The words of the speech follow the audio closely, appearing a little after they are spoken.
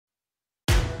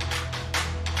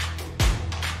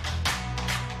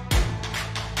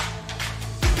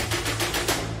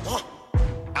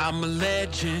I'm a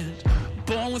legend,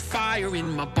 born with fire in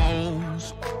my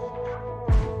bones.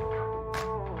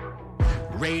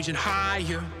 Raging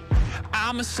higher,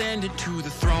 I'm ascending to the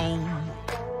throne.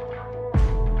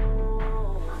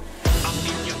 I'm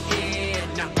in your head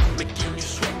now, making you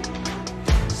sweat.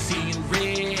 Seeing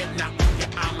red now, yeah,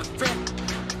 I'm a threat.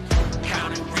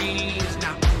 Counting rings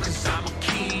now, cause I'm a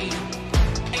king.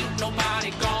 Ain't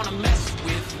nobody gonna mess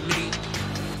with me.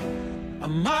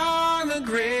 Among the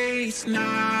greats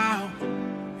now,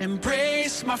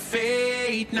 embrace my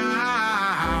fate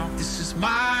now. This is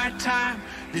my time,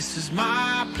 this is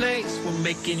my place. We're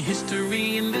making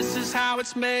history and this is how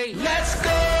it's made. Let's go!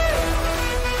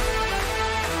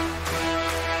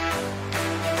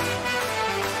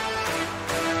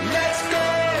 Let's go!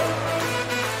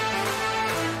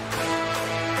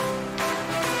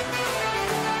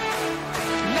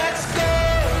 Let's go!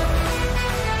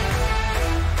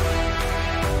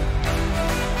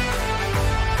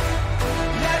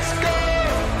 Let's go!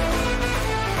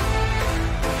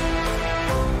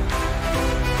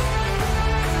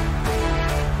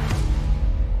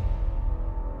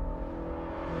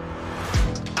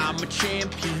 I'm a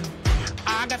champion,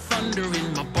 I got thunder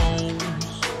in my bones.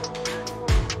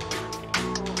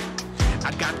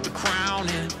 I got the crown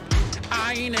and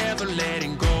I ain't ever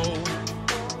letting go.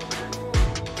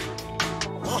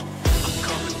 I'm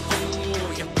coming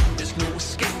for you, there's no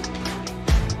escape.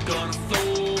 Gonna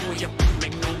flow you,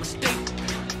 make no mistake.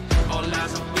 All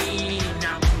eyes on me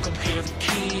now, compare the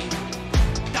king.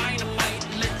 Dynamite,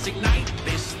 let's ignite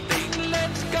this thing,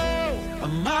 let's go.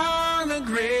 Among the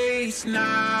greats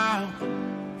now,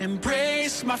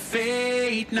 embrace my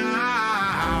fate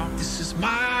now. This is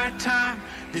my time,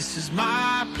 this is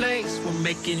my place. We're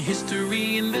making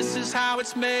history and this is how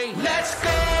it's made. Let's go!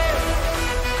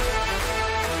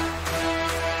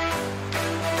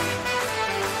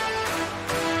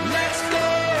 Let's go!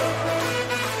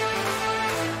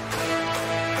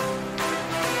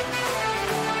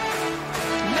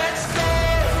 Let's go!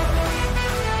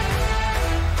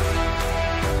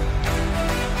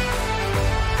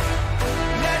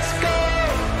 Let's go!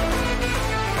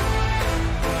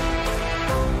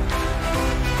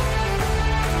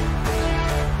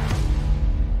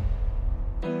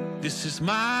 This is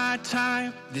my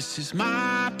time, this is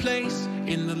my place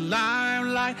in the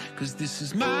limelight, cause this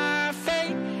is my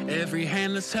fate. Every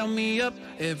hand that's held me up,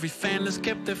 every fan that's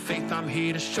kept their faith. I'm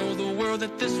here to show the world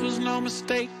that this was no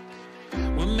mistake.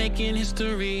 We're making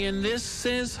history and this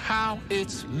is how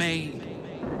it's made.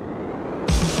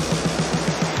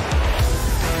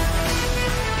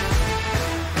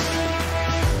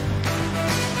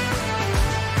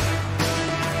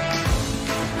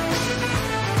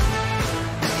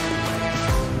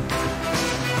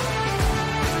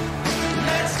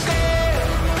 Let's go!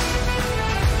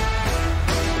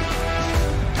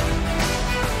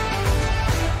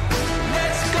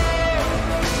 Let's go!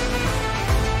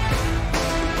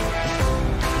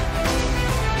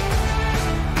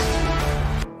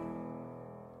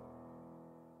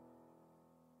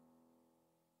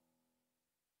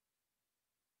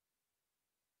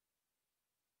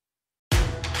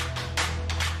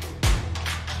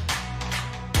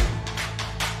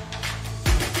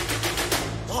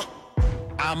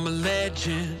 I'm a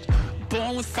legend,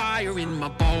 born with fire in my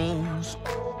bones.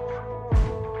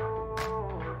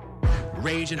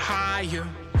 Raging higher,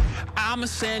 I'm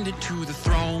ascending to the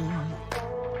throne.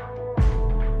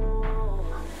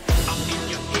 I'm in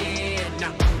your head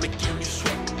now, making you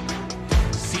sweat.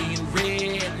 Seeing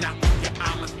red now, yeah,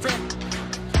 I'm a threat.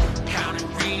 Counting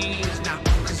rings now,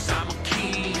 cause I'm a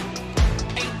king.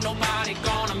 Ain't nobody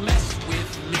gonna mess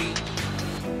with me.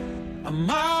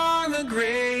 Among the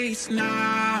greats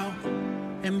now,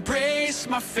 embrace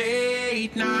my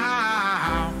fate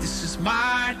now. This is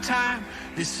my time,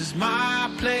 this is my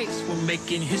place. We're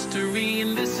making history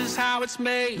and this is how it's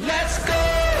made. Let's go!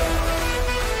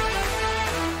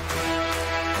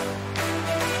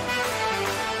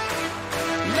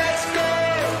 Let's go!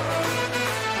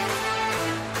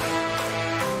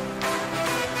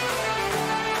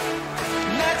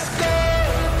 Let's go!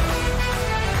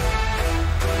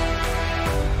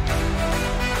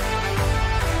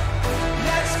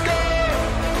 Let's go!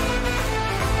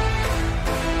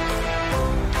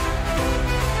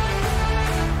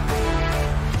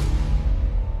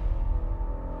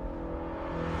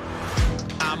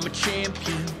 I'm a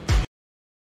champion.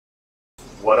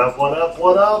 What up, what up,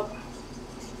 what up?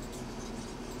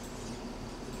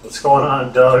 What's going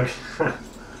on, Doug?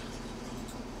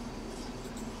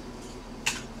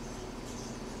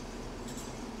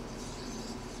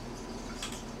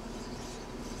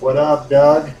 What up,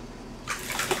 Doug?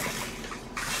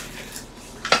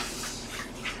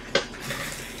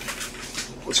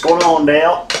 What's going on,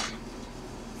 Dale?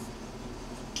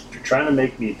 You're trying to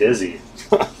make me dizzy.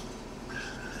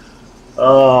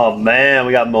 Oh man,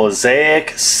 we got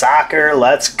Mosaic soccer.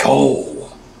 Let's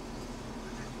go.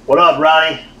 What up,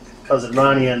 Ronnie? Cousin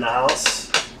Ronnie in the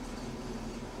house.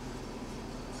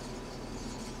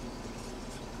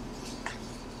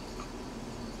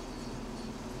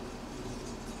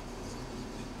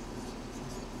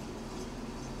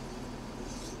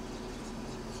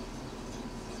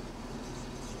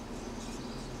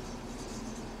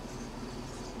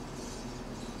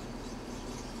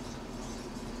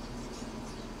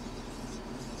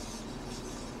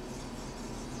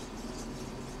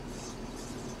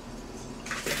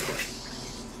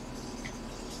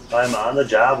 I'm on the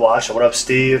job watching. What up,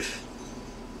 Steve?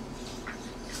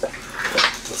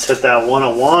 Let's hit that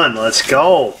 101. Let's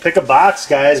go. Pick a box,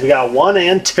 guys. We got 1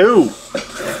 and 2.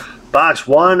 Box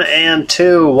 1 and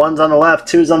 2. One's on the left,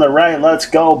 two's on the right. Let's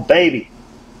go, baby.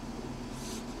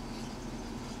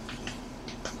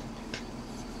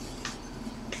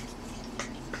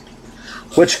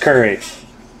 Which Curry?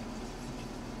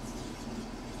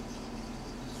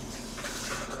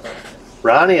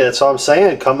 Ronnie, that's all I'm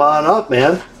saying. Come on up,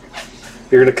 man.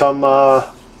 You're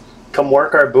gonna come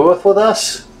work our booth with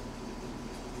us.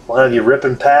 We'll have you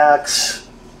ripping packs,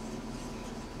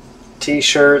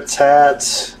 t-shirts,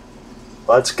 hats.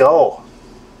 Let's go.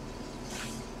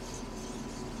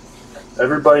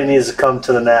 Everybody needs to come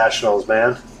to the Nationals,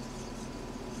 man.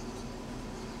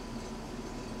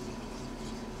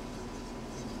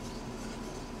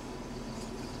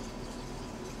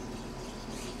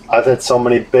 I've had so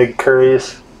many big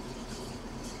Curries.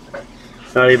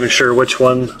 Not even sure which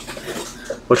one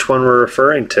we're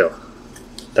referring to.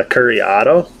 The Curry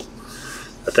Auto?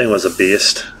 That thing was a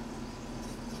beast.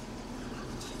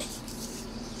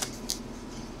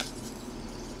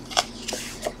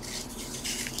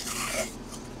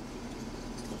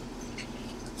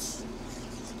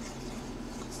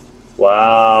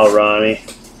 Wow, Ronnie.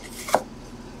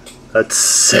 That's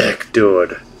sick,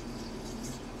 dude.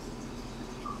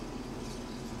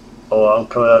 Oh, I'm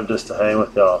coming up just to hang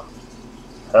with y'all.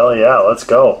 Hell yeah, let's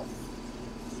go.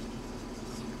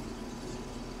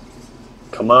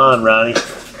 Come on, Ronnie.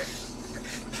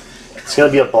 It's going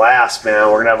to be a blast, man.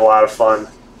 We're going to have a lot of fun.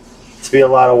 It's be a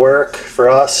lot of work for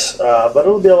us, but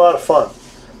it'll be a lot of fun.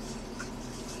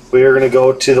 We are going to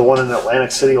go to the one in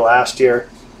Atlantic City last year.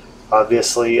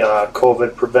 Obviously,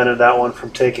 COVID prevented that one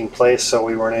from taking place, so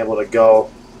we weren't able to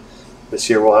go. This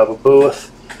year we'll have a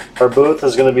booth. Our booth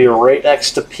is going to be right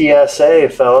next to PSA,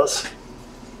 fellas.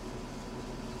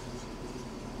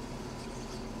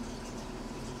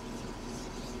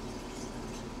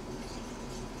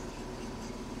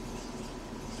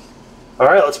 All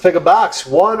right, let's pick a box.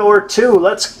 1 or 2.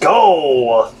 Let's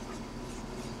go.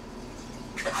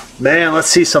 Man, let's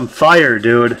see some fire,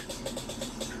 dude.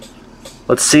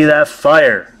 Let's see that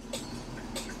fire.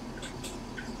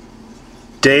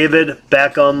 David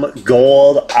Beckham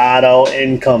gold auto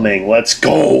incoming. Let's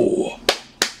go.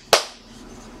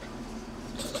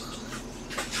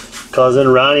 Cousin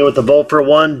Ronnie with the vote for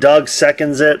 1. Doug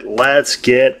seconds it. Let's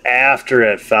get after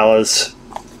it, fellas.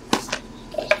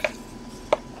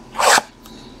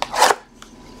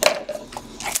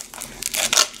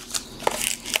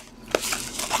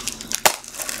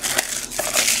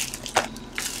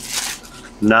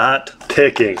 Not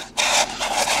picking.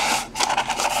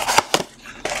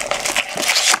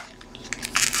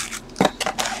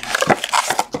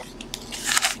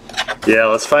 Yeah,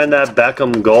 let's find that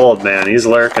Beckham gold, man. He's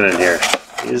lurking in here.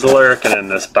 He's lurking in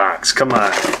this box. Come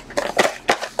on.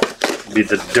 It'd be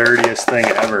the dirtiest thing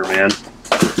ever, man.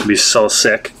 It'd be so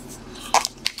sick.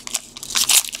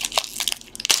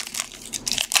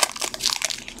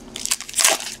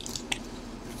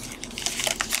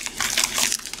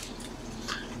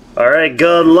 Alright,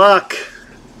 good luck.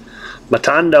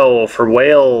 Matando for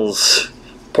Wales.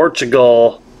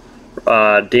 Portugal.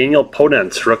 Daniel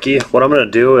Podence, rookie. What I'm going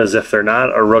to do is, if they're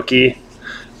not a rookie,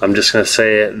 I'm just going to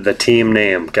say the team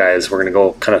name, guys. We're going to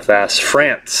go kind of fast.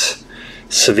 France.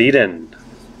 Sweden.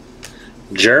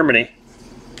 Germany.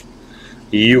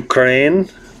 Ukraine.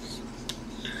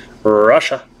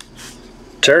 Russia.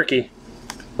 Turkey.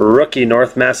 Rookie,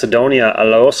 North Macedonia,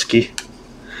 Alowski.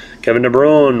 Kevin De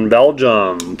Bruyne,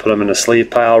 Belgium, put him in the sleeve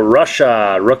pile.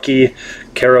 Russia, rookie,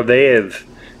 Karavayev.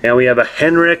 And we have a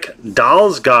Henrik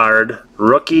Dalsgaard,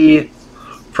 rookie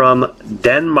from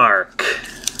Denmark.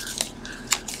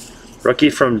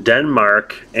 Rookie from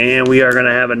Denmark. And we are going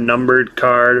to have a numbered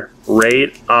card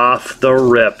right off the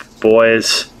rip,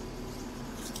 boys.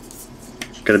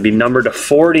 Going to be numbered to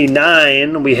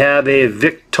 49. We have a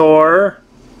Victor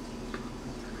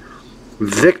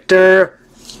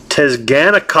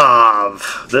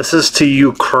Tizganikov. This is to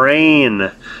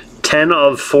Ukraine. 10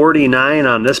 of 49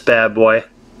 on this bad boy.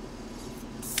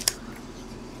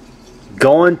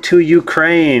 Going to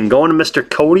Ukraine. Going to Mr.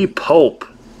 Cody Pope.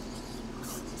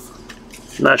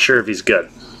 Not sure if he's good,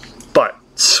 but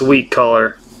sweet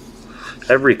color.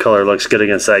 Every color looks good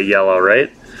against that yellow, right?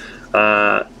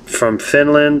 From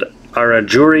Finland,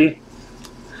 Arajuri.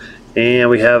 And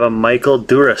we have a Michael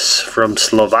Duras from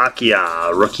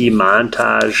Slovakia. Rookie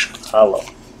montage hollow.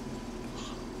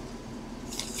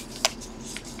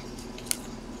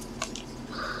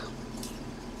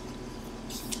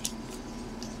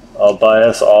 I'll buy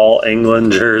us all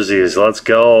England jerseys. Let's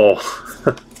go.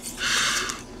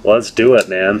 Let's do it,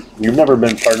 man. You've never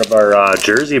been part of our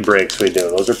jersey breaks we do.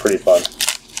 Those are pretty fun.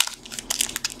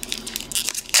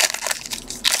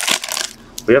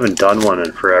 We haven't done one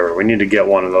in forever. We need to get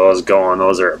one of those going.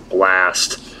 Those are a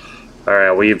blast. All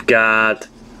right, we've got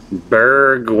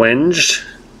Bergwijn,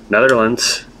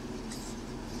 Netherlands.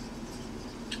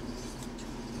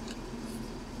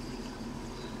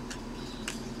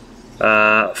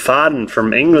 Foden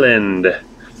from England.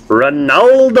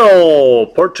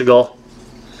 Ronaldo, Portugal.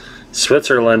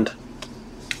 Switzerland.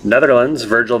 Netherlands,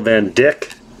 Virgil van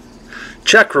Dijk.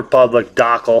 Czech Republic,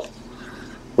 Dockel.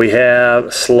 We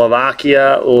have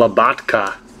Slovakia,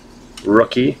 Labatka,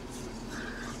 rookie.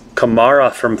 Kamara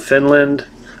from Finland.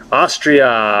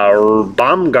 Austria,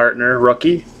 Baumgartner,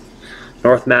 rookie.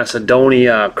 North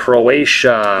Macedonia,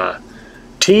 Croatia.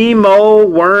 Timo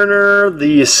Werner,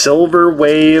 the Silver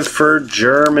Wave for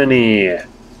Germany.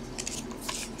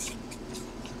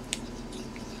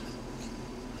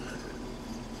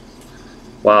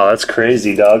 Wow, that's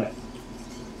crazy, Doug.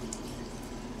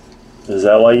 Is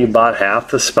that why you bought half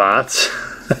the spots?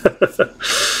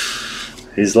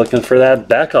 He's looking for that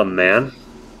Beckham, man.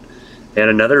 And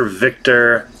another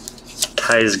Victor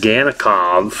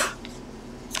Tizganikov.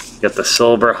 Got the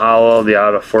silver hollow, the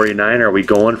out of 49. Are we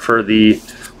going for the?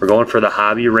 We're going for the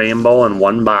hobby rainbow in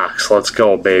one box. Let's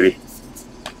go, baby.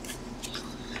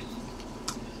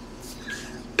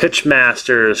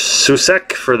 Pitchmasters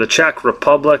Susek for the Czech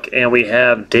Republic, and we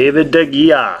have David De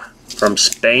Gea from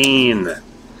Spain,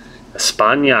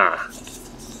 España.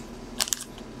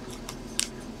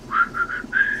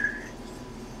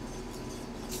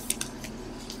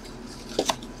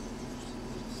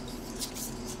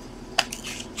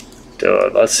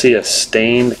 Dude, let's see a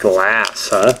stained glass,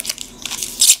 huh?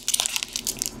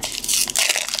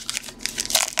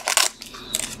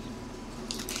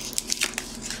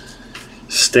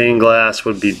 Stained glass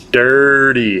would be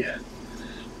dirty.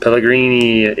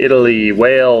 Pellegrini, Italy,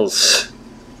 Wales,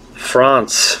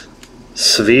 France,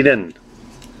 Sweden,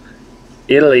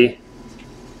 Italy,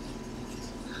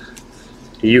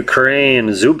 Ukraine,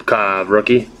 Zubkov,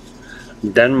 rookie.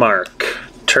 Denmark,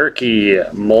 Turkey,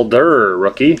 Mulder,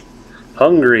 rookie.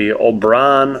 Hungary,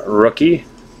 Obran, rookie.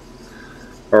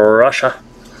 Russia,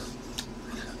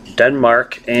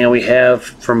 Denmark, and we have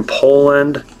from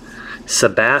Poland,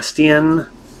 Sebastian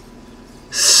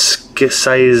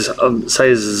Szymanski.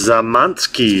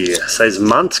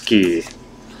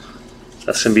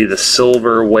 That's going to be the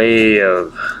Silver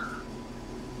Wave.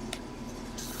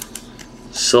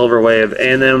 Silver Wave.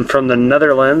 And then from the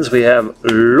Netherlands, we have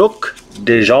Luc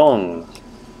de Jong.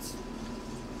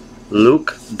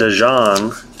 Luc de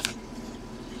Jong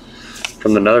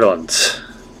from the Netherlands.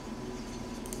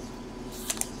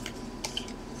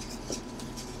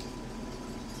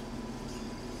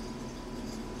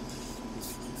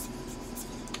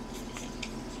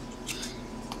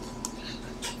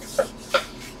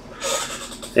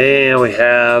 And we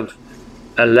have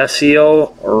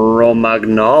Alessio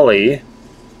Romagnoli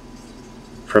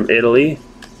from Italy.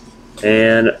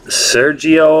 And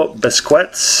Sergio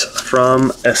Busquets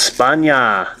from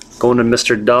España. Going to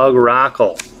Mr. Doug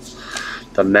Rockel.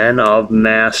 The Men of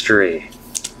Mastery.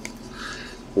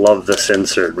 Love this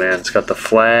insert, man. It's got the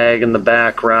flag in the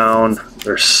background.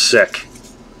 They're sick.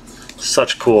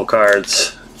 Such cool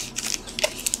cards.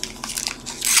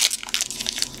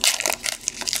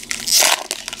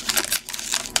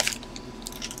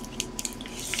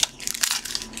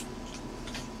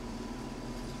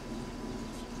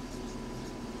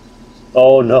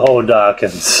 Oh no,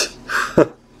 Dawkins.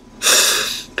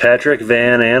 Patrick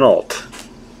Van Aanholt.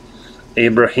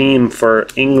 Ibrahim for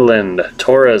England.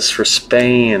 Torres for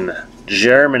Spain.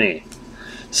 Germany.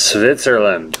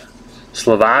 Switzerland.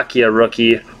 Slovakia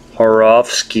rookie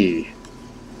Horovsky.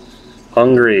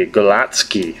 Hungary,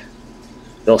 Golatsky.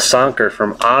 Ilsanker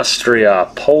from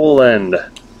Austria. Poland.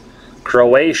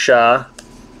 Croatia.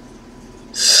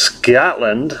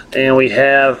 Scotland. And we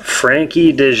have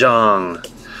Frankie de Jong.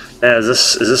 Is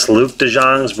this Luke de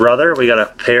Jong's brother? We got a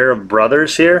pair of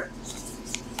brothers here.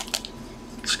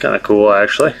 It's kind of cool,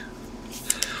 actually.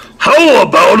 How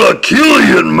about a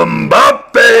Kylian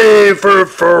Mbappe for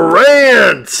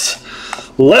France?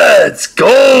 Let's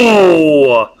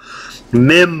go!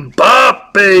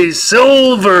 Mbappe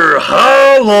silver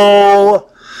hollow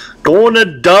going to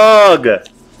Doug.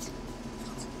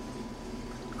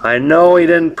 I know he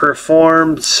didn't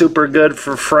perform super good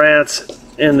for France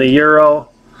in the Euro,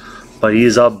 but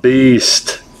he's a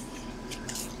beast.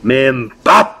 Mbappe.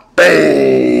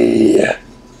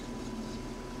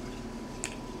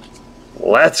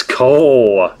 Let's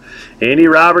go. Andy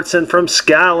Robertson from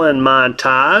Scotland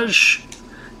montage.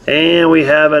 And we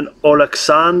have an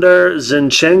Oleksandr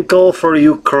Zinchenko for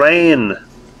Ukraine.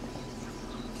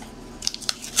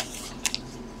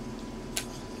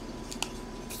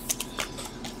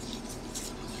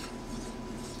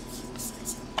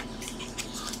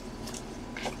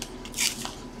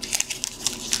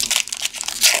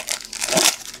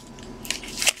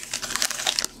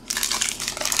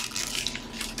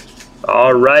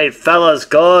 All right, fellas,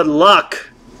 good luck.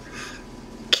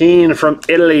 Keane from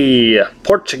Italy,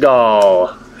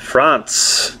 Portugal,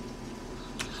 France,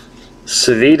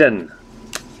 Sweden,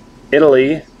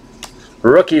 Italy,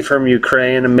 rookie from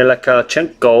Ukraine,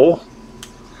 Milikachenko,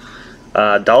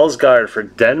 Dalsgaard for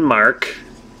Denmark,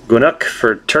 Gunuk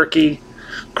for Turkey,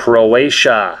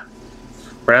 Croatia,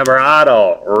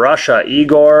 Rambarado, Russia,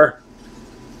 Igor.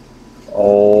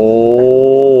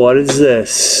 Oh, what is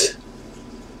this?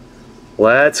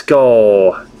 Let's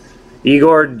go.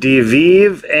 Igor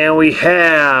Diviv, and we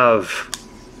have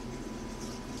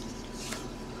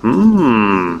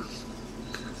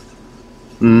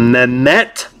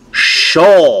Mehmet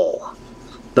Scholl.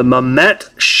 The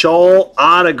Mehmet Scholl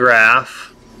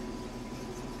autograph.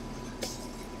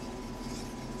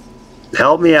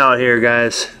 Help me out here,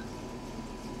 guys.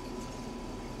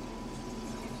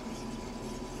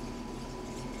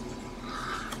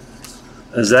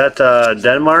 Is that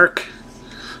Denmark?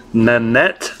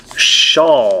 Mehmet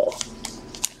Scholl.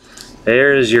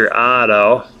 There's your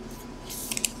auto.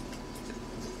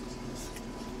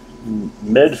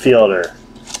 Midfielder.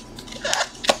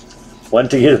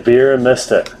 Went to get a beer and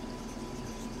missed it.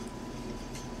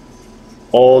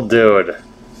 Old dude.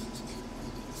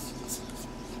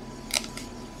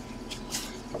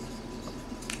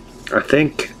 I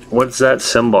think, what's that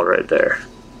symbol right there?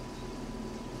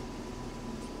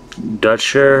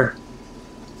 Dutcher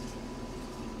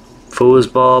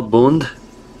Fußball Bund.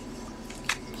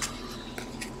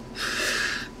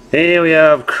 And we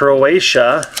have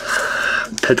Croatia,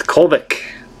 Petkovic.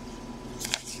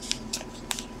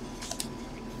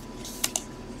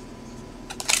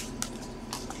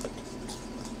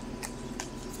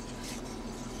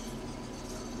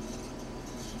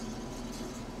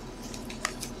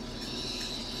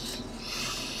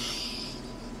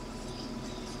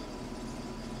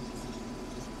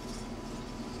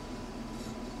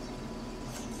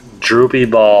 Droopy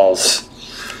balls.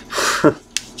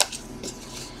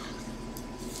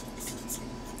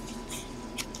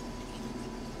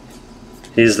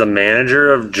 He's the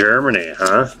manager of Germany,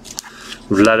 huh?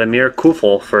 Vladimir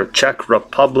Kufel for Czech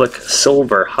Republic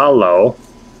silver hollow.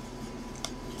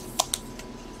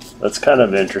 That's kind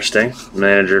of interesting.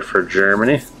 Manager for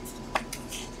Germany.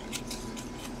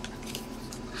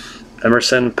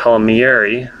 Emerson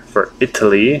Palmieri for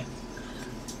Italy.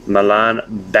 Milan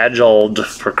Bajold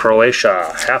for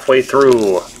Croatia. Halfway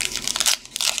through.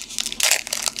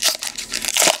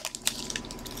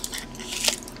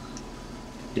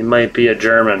 He might be a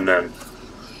German then.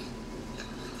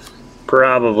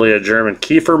 Probably a German.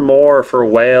 Kiefer Moore for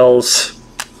Wales.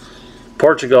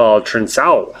 Portugal,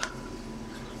 Trincao.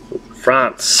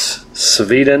 France,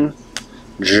 Sweden,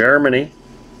 Germany,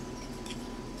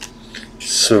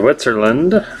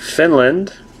 Switzerland,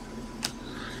 Finland,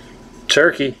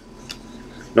 Turkey,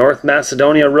 North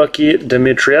Macedonia rookie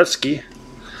Dimitrievski,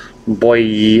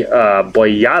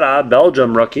 Boyata,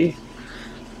 Belgium rookie,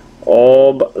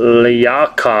 Oblyakov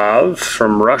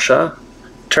from Russia,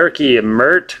 Turkey,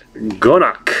 Mert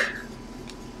Gunuk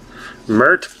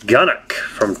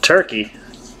from Turkey.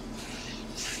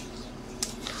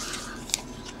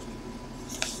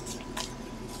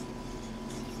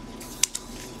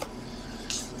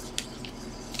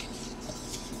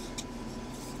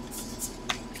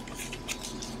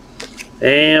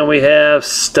 And we have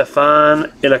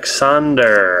Stefan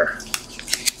Alexander.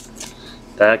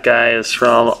 That guy is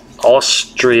from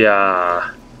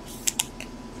Austria.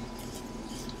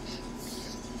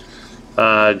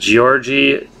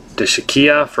 Georgi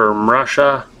Deshikia from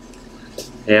Russia.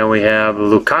 And we have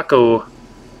Lukaku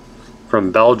from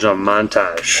Belgium,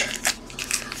 Montage.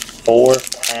 4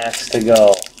 packs to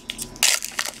go.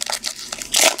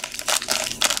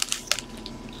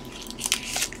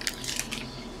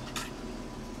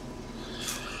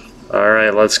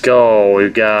 Alright, let's go.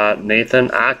 We've got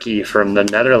Nathan Aki from the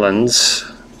Netherlands,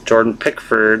 Jordan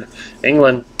Pickford,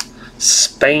 England,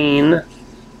 Spain,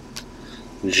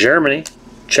 Germany,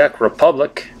 Czech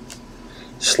Republic,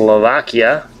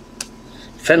 Slovakia,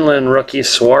 Finland rookie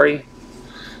Swari,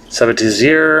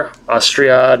 Sabatizier,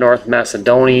 Austria, North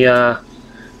Macedonia,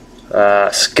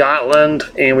 Scotland,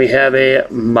 and we have a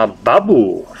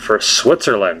Mababu for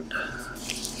Switzerland.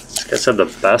 These guys have the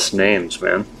best names,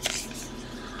 man.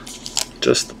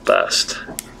 Just the best.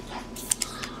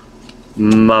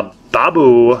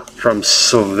 Mababu from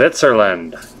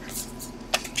Switzerland.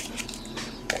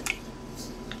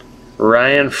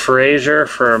 Ryan Fraser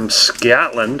from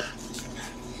Scotland.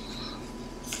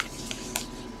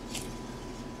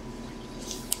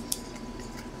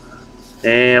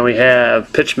 And we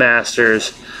have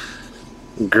Pitchmasters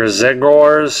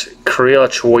Grzegorz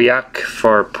Krychowiak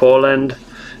for Poland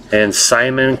and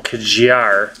Simon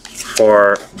Kjaer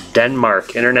for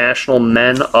Denmark. International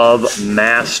Men of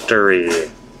Mastery.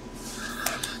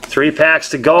 3 packs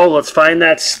to go. Let's find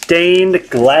that stained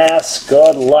glass.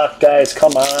 Good luck, guys.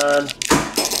 Come on.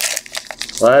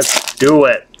 Let's do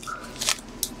it.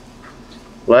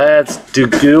 Let's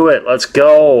do it. Let's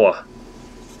go.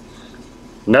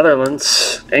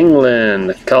 Netherlands,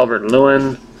 England,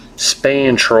 Calvert-Lewin,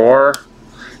 Spain, Troer,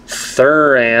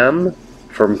 Thuram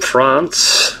from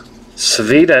France,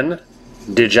 Sweden,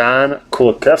 Dejan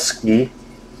Kulakowski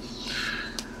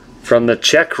from the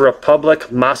Czech Republic,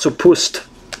 Masopust,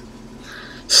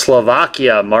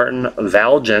 Slovakia, Martin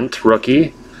Valgent,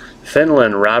 rookie,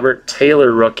 Finland, Robert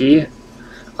Taylor, rookie,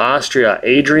 Austria,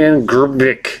 Adrian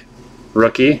Grubik,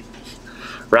 rookie,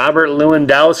 Robert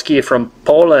Lewandowski from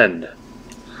Poland.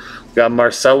 We got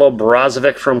Marcelo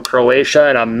Brozovic from Croatia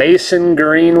and a Mason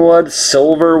Greenwood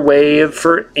Silver Wave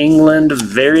for England.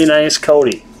 Very nice,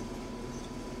 Cody.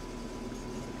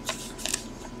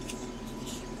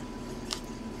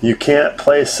 You can't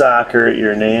play soccer.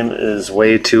 Your name is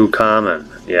way too common.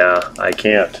 Yeah, I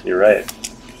can't. You're right.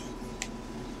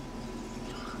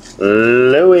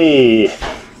 Louis.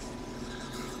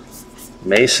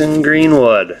 Mason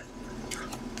Greenwood.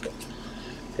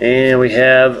 And we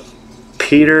have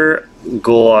Peter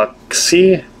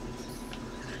Golaxi,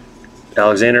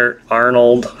 Alexander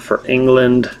Arnold for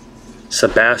England,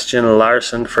 Sebastian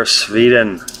Larsson for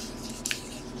Sweden.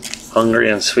 Hungary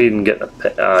and Sweden getting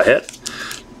a hit.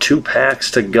 2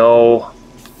 packs to go.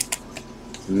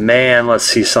 Man, let's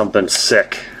see something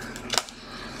sick.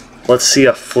 Let's see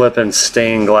a flippin'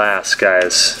 stained glass,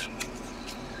 guys.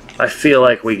 I feel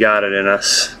like we got it in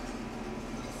us.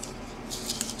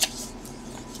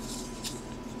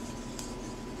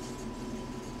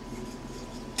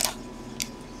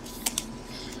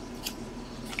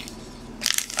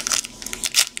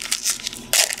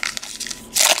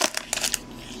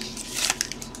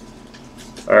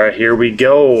 Alright, here we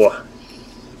go.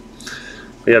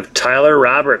 We have Tyler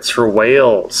Roberts for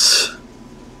Wales,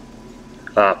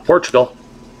 Portugal,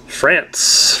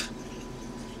 France,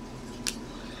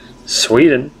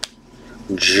 Sweden,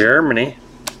 Germany,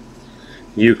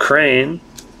 Ukraine,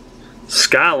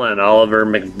 Scotland, Oliver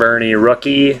McBurney,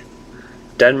 rookie,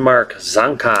 Denmark,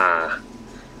 Zanka,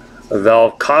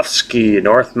 Velkovsky,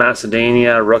 North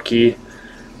Macedonia, rookie,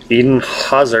 Eden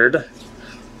Hazard,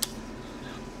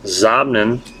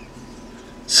 Zobnin,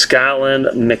 Scotland,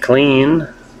 McLean,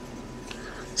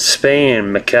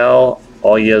 Spain, Mikel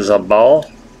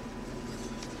Oyarzabal,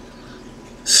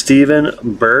 Steven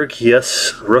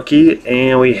Berghuis, rookie,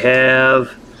 and we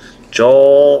have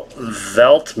Joel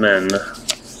Veltman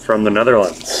from the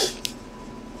Netherlands.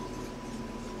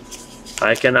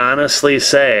 I can honestly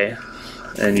say,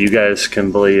 and you guys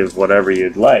can believe whatever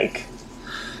you'd like,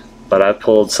 but I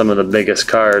pulled some of the biggest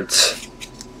cards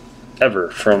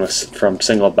ever from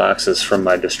single boxes from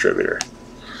my distributor.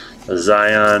 The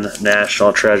Zion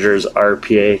National Treasures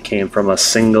RPA came from a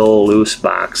single loose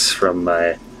box from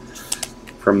my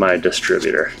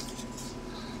distributor.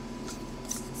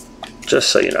 Just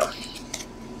so you know.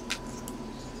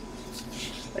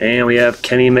 And we have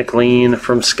Kenny McLean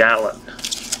from Scotland.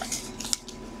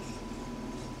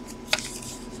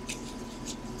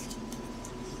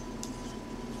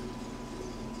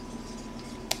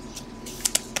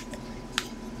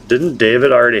 Didn't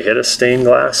David already hit a stained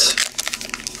glass?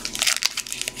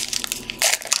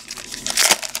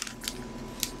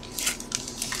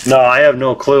 No, I have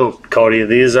no clue, Cody.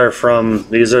 These are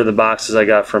the boxes I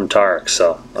got from Tarek,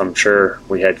 so I'm sure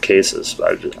we had cases.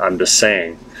 I'm just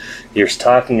saying. You're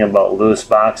talking about loose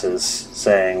boxes,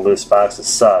 saying loose boxes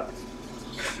suck.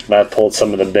 And I pulled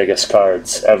some of the biggest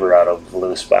cards ever out of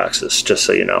loose boxes, just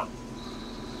so you know.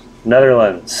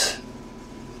 Netherlands.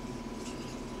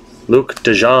 Luc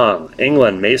de Jong.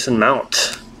 England, Mason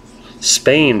Mount.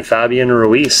 Spain, Fabian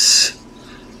Ruiz.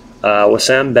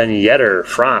 Wissam Ben Yedder,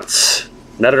 France.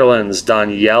 Netherlands,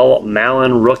 Daniel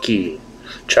Malin, rookie.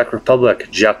 Czech Republic,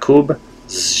 Jakub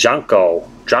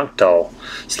Janko.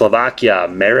 Slovakia,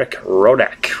 Marek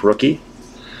Rodek, rookie.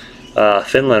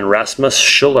 Finland, Rasmus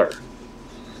Schuller.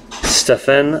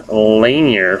 Stefan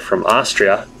Lanier from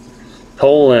Austria.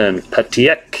 Poland,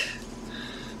 Patiek.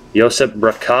 Josip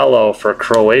Brakalo for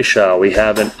Croatia. We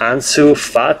have an Ansu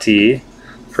Fati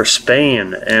for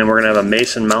Spain, and we're going to have a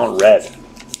Mason Mount red.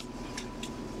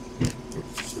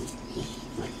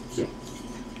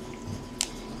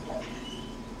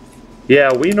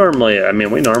 Yeah, we normally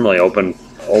open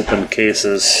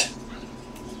cases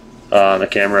on the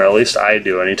camera. At least I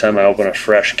do. Anytime I open a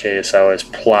fresh case, I always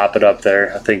plop it up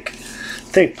there. I think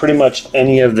pretty much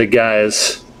any of the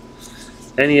guys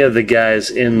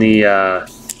in the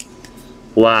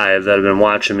live that have been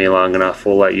watching me long enough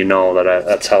will let you know that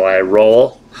that's how I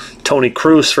roll. Tony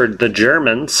Kroos for the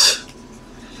Germans.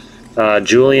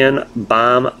 Julian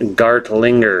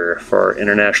Baumgartlinger for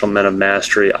International Men of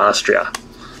Mastery, Austria.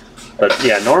 But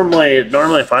yeah, normally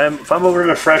if I'm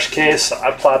opening a fresh case, I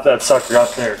plop that sucker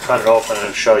up there, cut it open,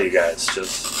 and show you guys,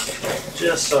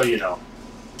 just so you know.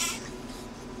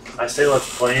 I say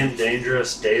let's blame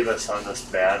Dangerous Davis on this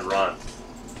bad run.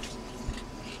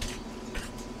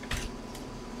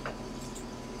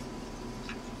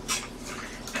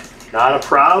 Not a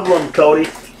problem, Cody.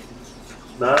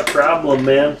 Not a problem,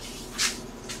 man.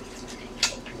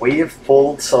 We've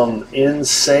pulled some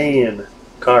insane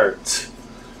cards.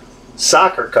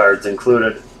 Soccer cards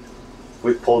included.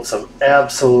 We pulled some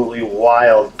absolutely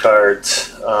wild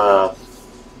cards. I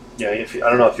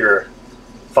don't know if you're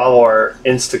follow our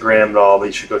Instagram at all, but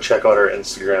you should go check out our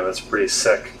Instagram. It's pretty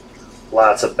sick.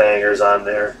 Lots of bangers on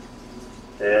there.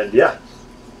 And yeah,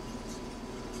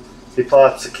 he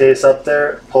plops the case up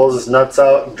there, pulls his nuts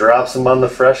out, and drops them on the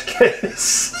fresh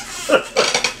case.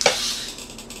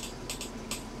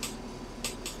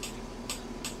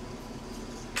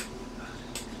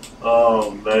 Oh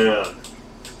man.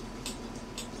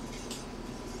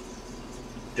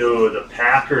 Dude, the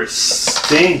Packers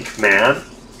stink, man.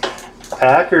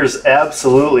 Packers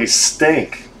absolutely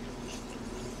stink.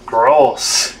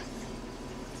 Gross.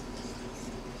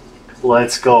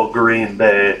 Let's go, Green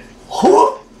Bay.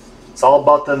 It's all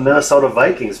about the Minnesota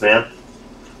Vikings, man.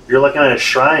 You're looking at a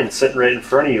shrine sitting right in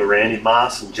front of you, Randy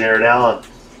Moss and Jared Allen.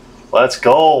 Let's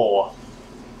go.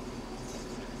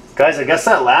 Guys, I guess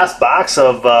that last box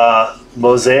of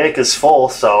Mosaic is full,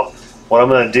 so what I'm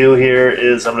going to do here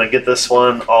is I'm going to get this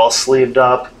one all sleeved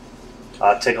up,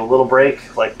 take a little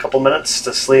break, like a couple minutes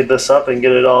to sleeve this up and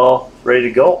get it all ready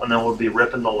to go, and then we'll be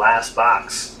ripping the last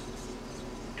box.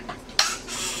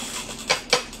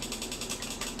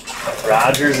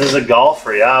 Rogers is a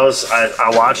golfer. Yeah,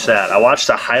 I watched that. I watched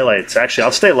the highlights. Actually,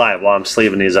 I'll stay live while I'm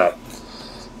sleeving these up.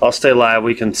 I'll stay live.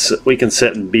 We can sit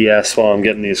and BS while I'm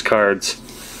getting these cards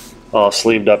all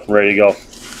sleeved up and ready to go.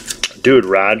 Dude,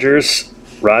 Rogers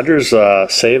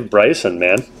saved Bryson,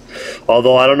 man.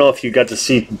 Although I don't know if you got to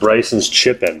see Bryson's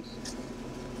chip-in.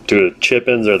 Dude,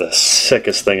 chip-ins are the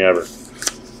sickest thing ever.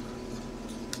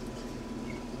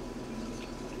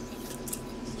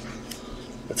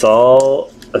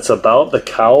 It's about the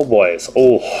Cowboys.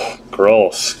 Oh,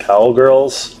 gross.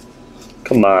 Cowgirls?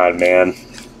 Come on, man.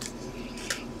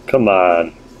 Come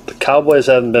on. The Cowboys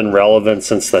haven't been relevant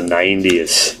since the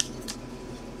 90s.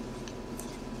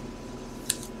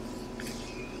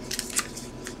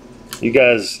 You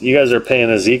guys are paying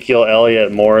Ezekiel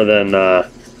Elliott more than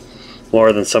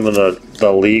some of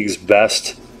the league's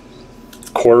best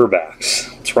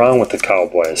quarterbacks. What's wrong with the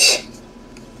Cowboys?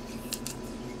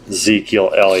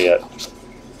 Ezekiel Elliott.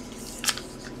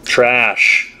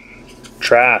 Trash.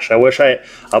 I'm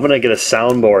gonna get a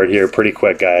soundboard here pretty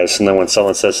quick, guys, and then when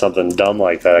someone says something dumb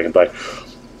like that, I can like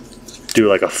do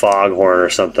like a foghorn or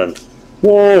something.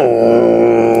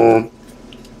 Whoa.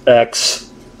 X.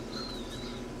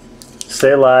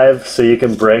 Stay live so you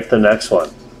can break the next one.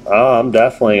 Oh, I'm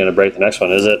definitely going to break the next one.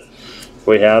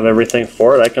 We have everything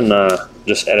for it. I can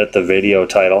just edit the video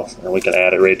title and we can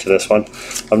add it right to this one.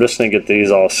 I'm just going to get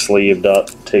these all sleeved up,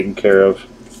 taken care of.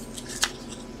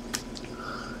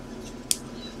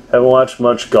 Haven't watched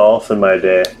much golf in my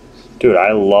day. Dude,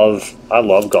 I love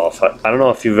golf. I don't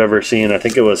know if you've ever seen, I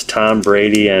think it was Tom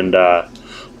Brady and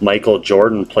Michael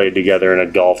Jordan played together in a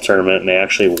golf tournament, and they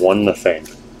actually won the thing.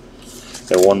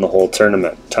 They won the whole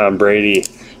tournament. Tom Brady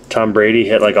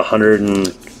hit like a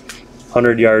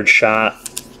 100-yard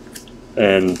shot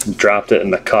and dropped it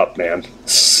in the cup, man.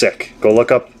 Sick. Go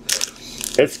look up.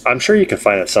 I'm sure you can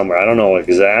find it somewhere. I don't know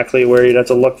exactly where you'd have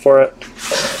to look for it.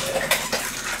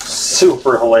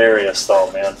 Super hilarious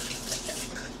though, man.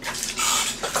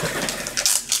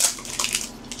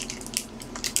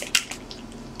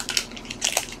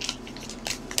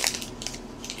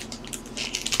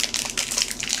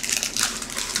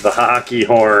 The hockey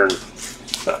horn.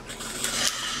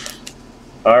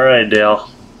 All right, Dale.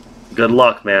 Good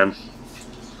luck, man.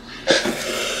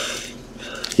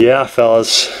 Yeah,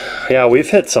 fellas. Yeah, we've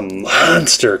hit some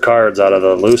monster cards out of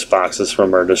the loose boxes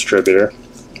from our distributor.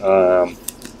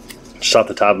 Just off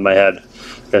the top of my head,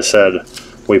 like I said,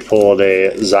 we pulled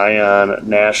a Zion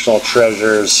National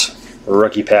Treasures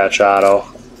rookie patch auto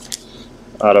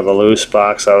out of a loose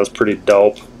box. That was pretty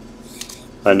dope.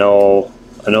 I know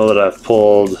that I've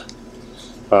pulled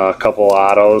a couple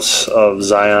autos of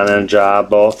Zion and Ja,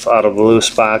 both out of loose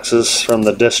boxes from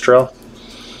the distro.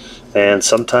 And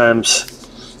sometimes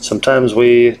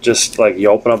we just, like, you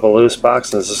open up a loose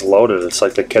box and it's just loaded. It's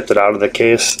like they kept it out of the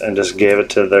case and just gave it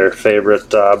to their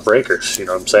favorite breakers, you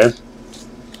know what I'm saying?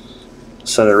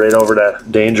 Sent it right over to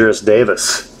Dangerous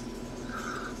Davis.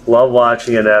 Love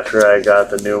watching it after I got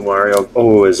the new Mario.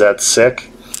 Oh, is that sick?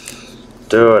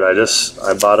 Dude, I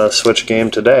bought a Switch game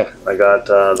today. I got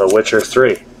The Witcher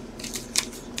 3.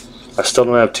 I still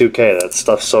don't have 2K. That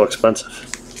stuff's so expensive.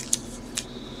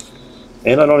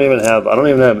 And I don't even have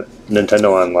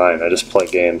Nintendo Online. I just play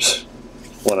games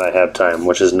when I have time,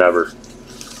 which is never.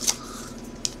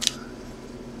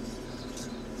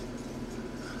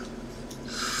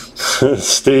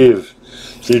 Steve,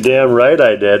 you're damn right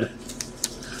I did.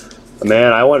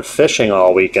 Man, I went fishing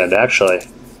all weekend, actually.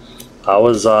 I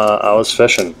was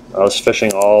fishing. I was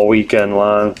fishing all weekend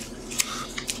long.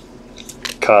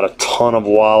 Caught a ton of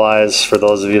walleyes. For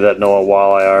those of you that know what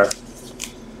walleye are,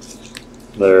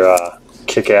 they're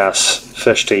kick-ass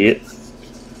fish to eat.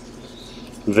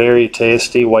 Very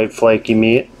tasty, white flaky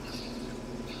meat.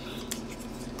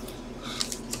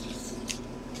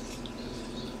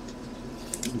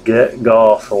 Get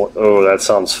golf. Oh, that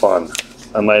sounds fun.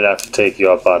 I might have to take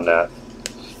you up on that.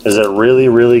 Is it really,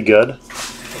 really good?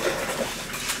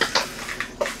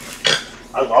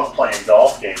 I love playing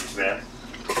golf games, man.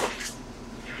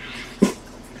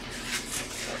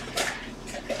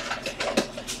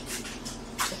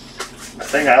 The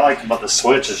thing I like about the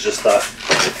Switch is just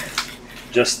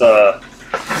the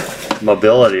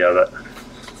mobility of it.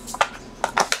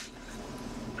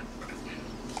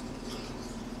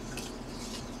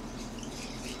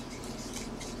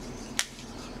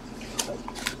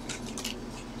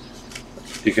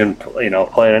 You can, play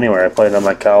it anywhere. I play it on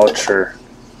my couch or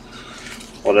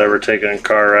whatever, take it in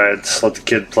car rides, let the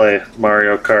kid play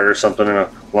Mario Kart or something in a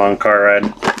long car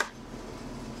ride.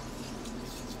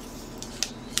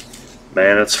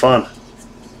 Man, it's fun.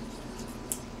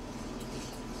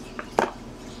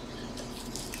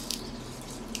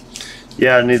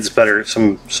 Yeah, it needs better,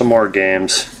 some more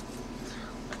games.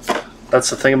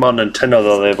 That's the thing about Nintendo,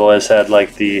 though. They've always had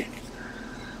like the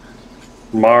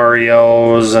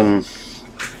Marios and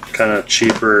kind of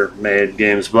cheaper made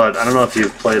games, but I don't know if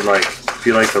you've played, like, if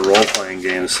you like the role-playing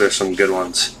games, there's some good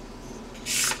ones.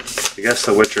 I guess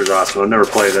The Witcher's awesome. I've never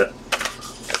played it,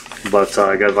 but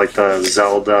I got like the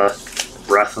Zelda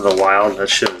Breath of the Wild. That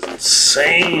shit is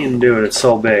insane, dude. It's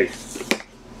so big.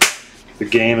 The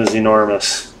game is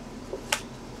enormous.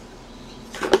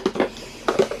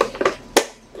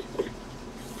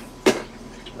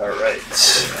 All right.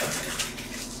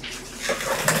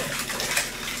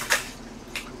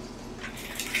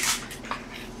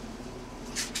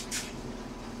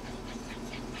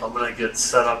 I'm gonna get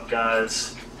set up,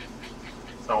 guys.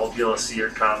 I won't be able to see your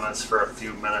comments for a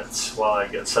few minutes while I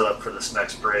get set up for this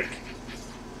next break.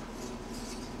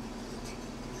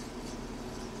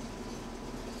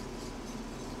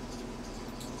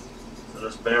 So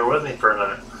just bear with me for a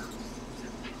minute.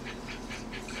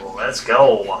 Well, let's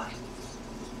go.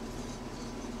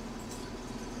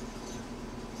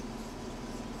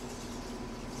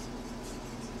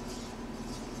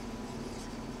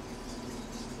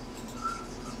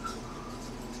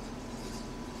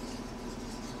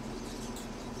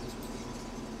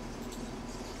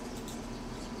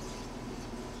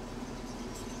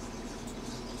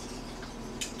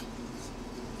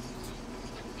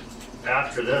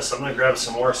 After this, I'm going to grab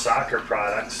some more soccer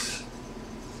products. I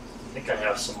think I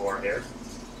have some more here.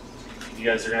 You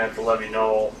guys are gonna have to let me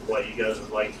know what you guys would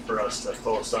like for us to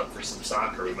post up for some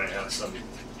soccer. We might have some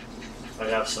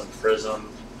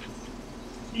Prism,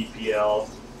 EPL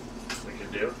we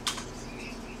could do.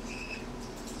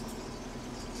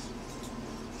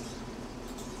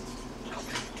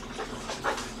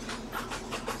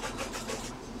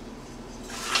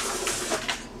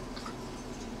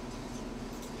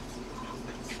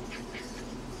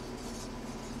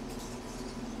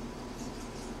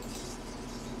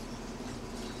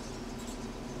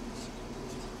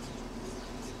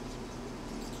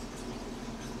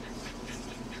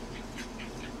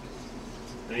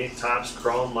 Any Topps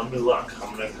Chrome? Let me look.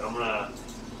 I'm gonna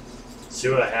see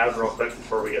what I have real quick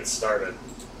before we get started.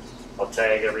 I'll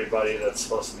tag everybody that's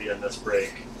supposed to be in this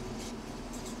break.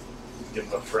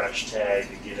 Give them a fresh tag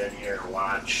to get in here and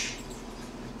watch.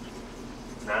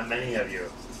 Not many of you.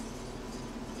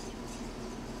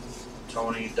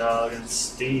 Tony, Doug, and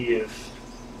Steve.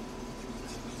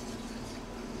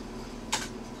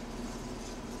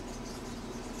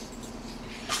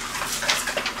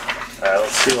 Alright,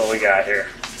 let's see what we got here.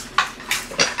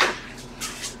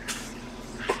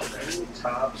 Any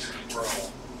Topps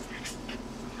Chrome.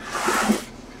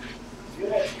 You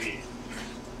had to be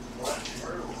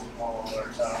through all of our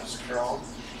Topps Chrome.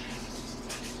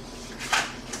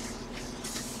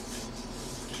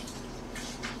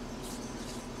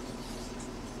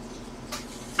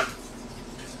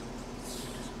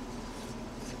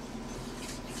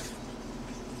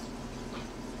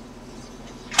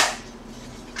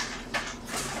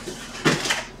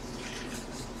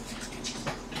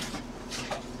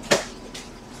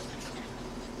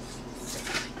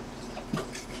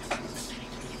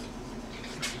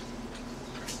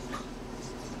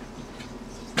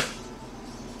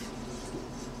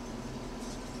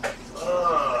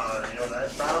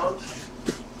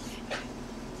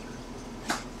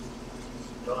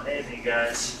 Don't hate me,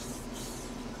 guys.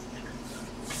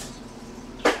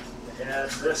 I had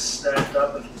this stacked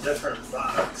up in a different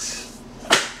box.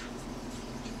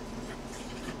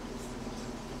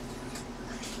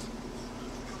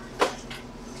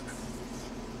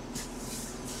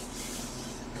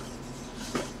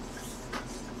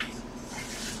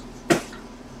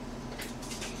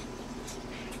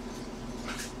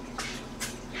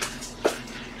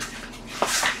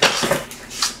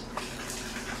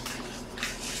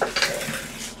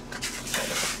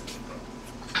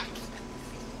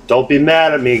 Don't be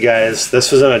mad at me, guys.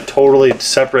 This was in a totally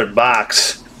separate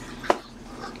box.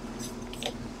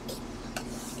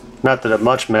 Not that it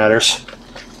much matters.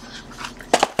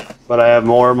 But I have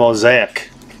more Mosaic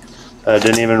that I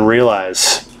didn't even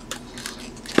realize.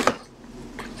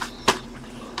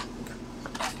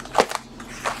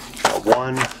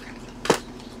 One,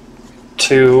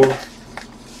 two,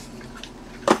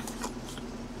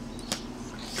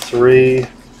 three.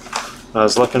 I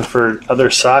was looking for other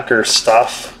soccer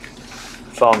stuff.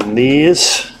 Found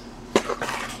these.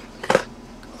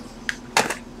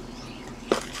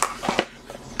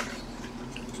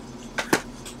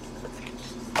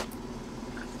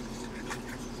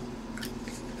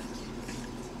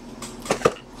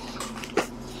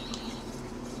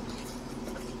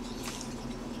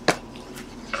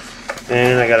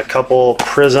 And I got a couple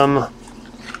Prism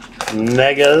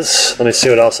Megas. Let me see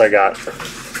what else I got.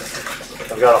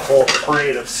 I've got a whole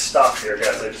crate of stuff here,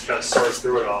 guys. I just gotta sort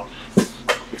through it all.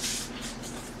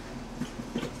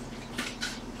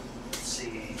 Let's see,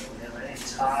 we have any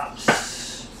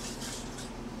Topps?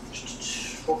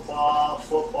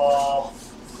 Football.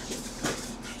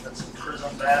 Got some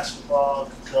Prism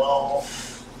basketball,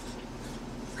 golf.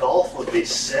 Golf would be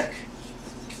sick.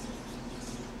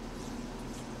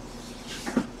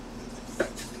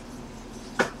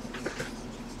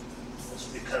 This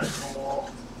would be kind of cool.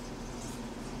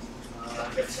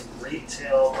 Got some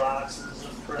retail boxes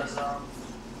of Prism.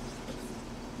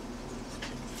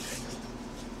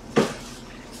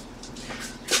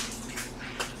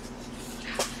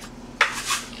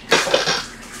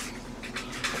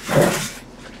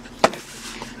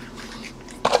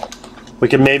 We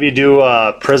could maybe do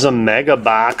a Prism Mega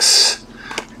box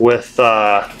with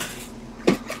a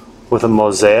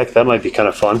Mosaic. That might be kind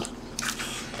of fun.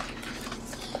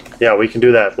 Yeah, we can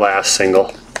do that last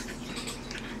single.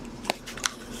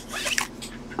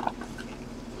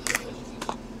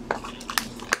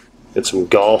 Get some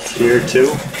golf here too.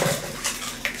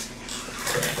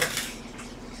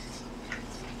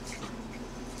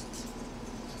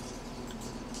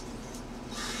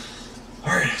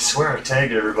 Alright, I swear I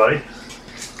tagged everybody.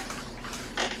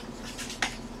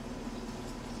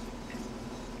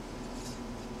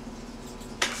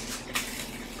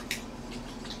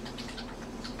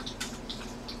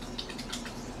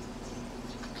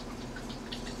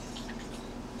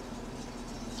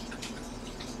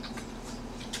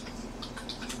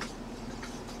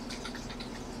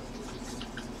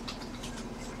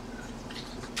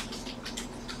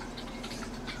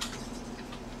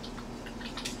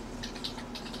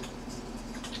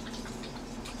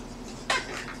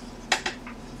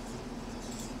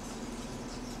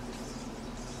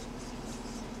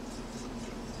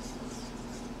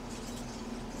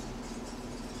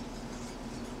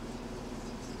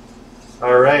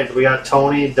 All right, we got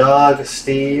Tony, Doug,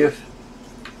 Steve.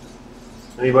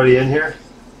 Anybody in here?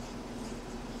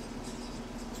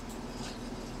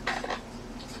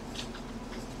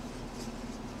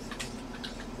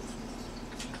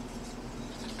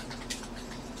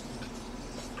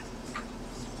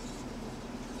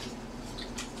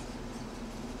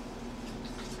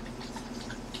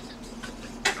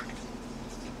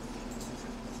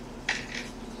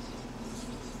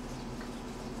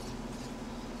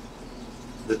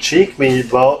 The cheek meat,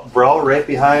 bro, right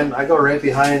behind. I go right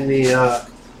behind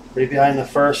the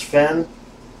first fin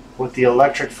with the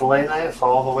electric fillet knife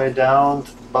all the way down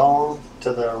to the bone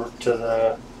to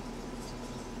the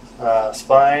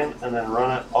spine, and then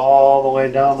run it all the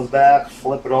way down the back.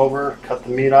 Flip it over, cut the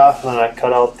meat off, and then I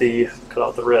cut out the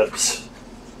ribs.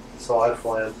 That's all I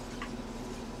plan.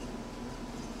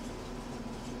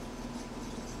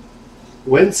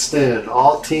 Winston,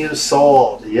 all teams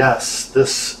sold. Yes,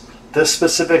 this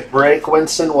specific break,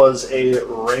 Winston, was a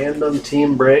random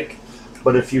team break,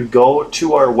 but if you go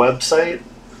to our website,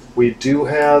 we do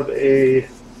have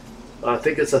I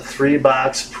think it's a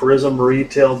 3-box Prism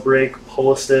retail break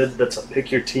posted. That's a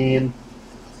pick your team.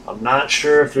 I'm not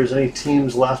sure if there's any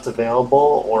teams left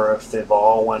available or if they've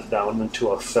all went down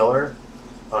into a filler.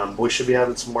 We should be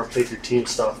having some more pick your team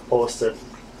stuff posted.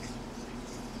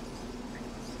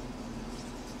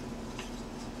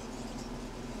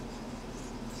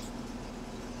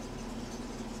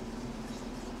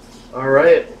 All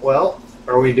right, well,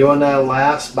 are we doing that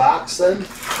last box then?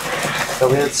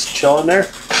 So it's chilling there?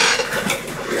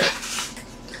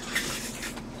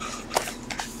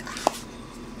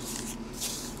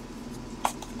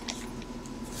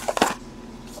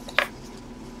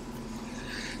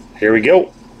 Here we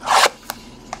go.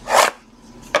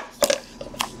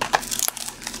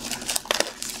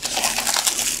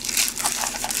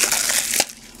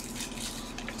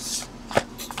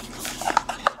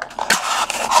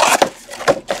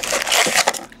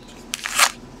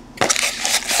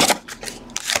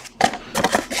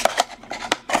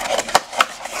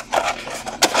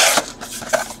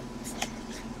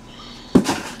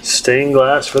 Stained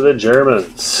glass for the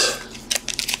Germans.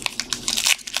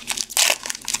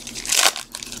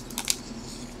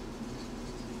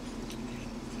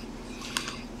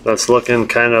 That's looking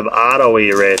kind of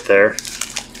auto-y right there.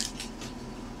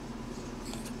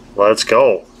 Let's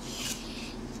go.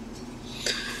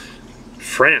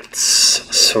 France,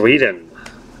 Sweden,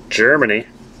 Germany,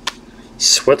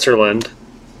 Switzerland,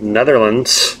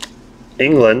 Netherlands,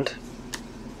 England,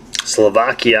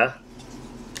 Slovakia,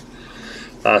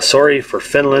 sorry for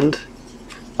Finland,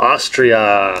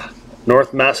 Austria,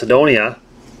 North Macedonia,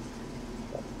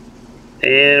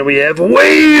 and we have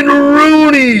Wayne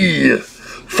Rooney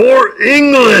for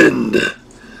England.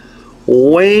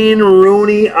 Wayne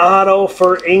Rooney auto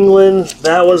for England.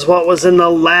 That was what was in the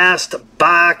last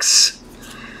box.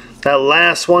 That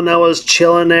last one that was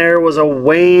chilling there was a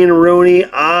Wayne Rooney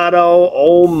auto.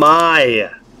 Oh my.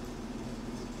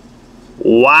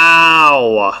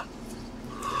 Wow.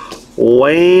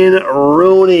 Wayne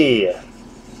Rooney.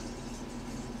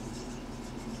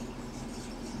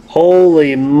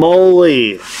 Holy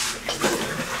moly.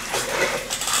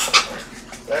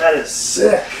 That is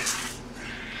sick.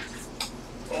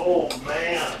 Oh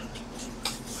man.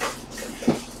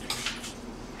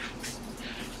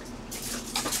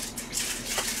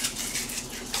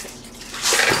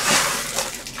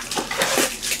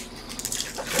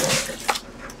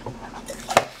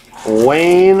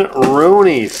 Wayne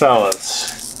Rooney, fellas.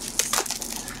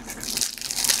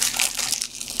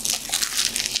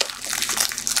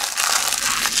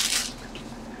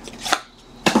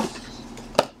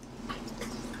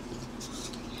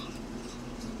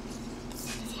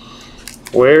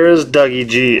 Where is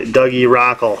Dougie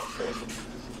Rockle?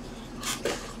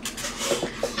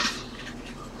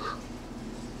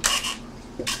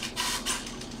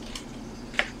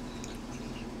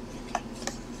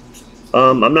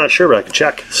 I'm not sure, but I can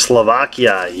check.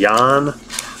 Slovakia, Jan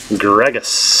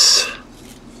Gregus.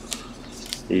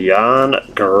 Jan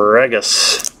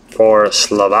Gregus for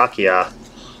Slovakia.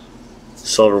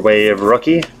 Silver Wave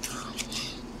rookie.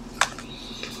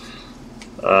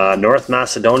 North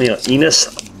Macedonia, Enos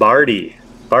Barty.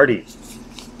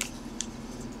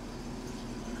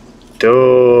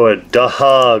 Dude,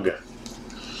 Doug.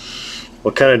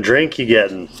 What kind of drink you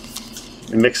getting?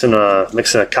 You mixing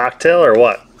a cocktail or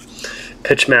what?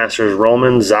 Pitchmasters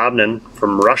Roman Zobnin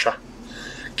from Russia.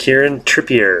 Kieran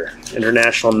Trippier,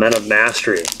 International Men of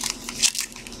Mastery.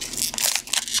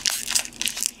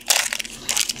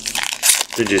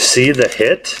 Did you see the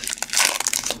hit?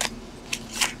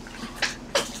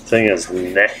 Thing is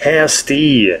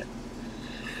nasty.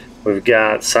 We've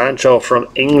got Sancho from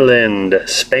England,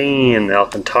 Spain,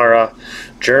 Alcantara,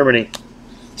 Germany,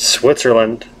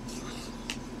 Switzerland,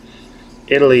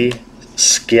 Italy,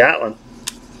 Scotland,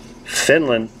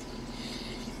 Finland,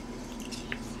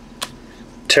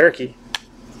 Turkey,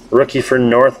 rookie for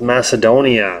North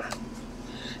Macedonia,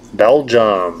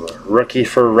 Belgium, rookie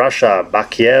for Russia,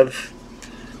 Bakiev.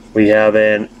 We have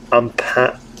an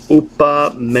Upamecano,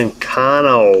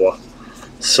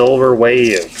 Silver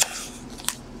Wave.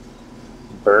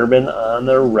 Bourbon on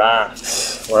the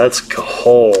rocks. Let's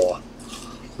go.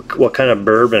 What kind of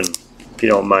bourbon, if you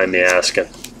don't mind me asking?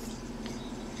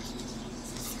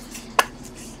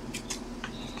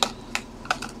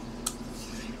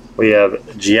 We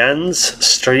have Jens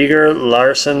Striger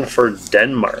Larsen for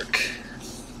Denmark.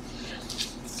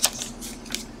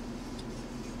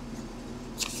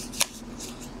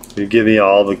 You give me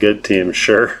all the good teams,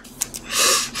 sure.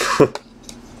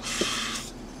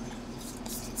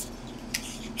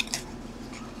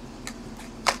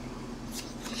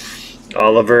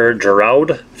 Oliver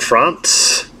Giroud,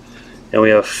 France. And we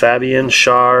have Fabian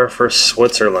Schär for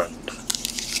Switzerland.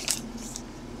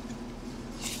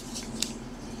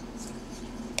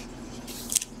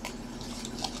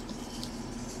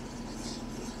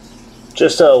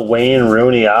 Just a Wayne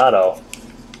Rooney auto.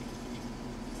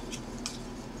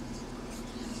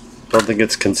 Don't think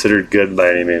it's considered good by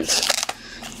any means.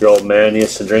 Your old man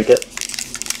used to drink it.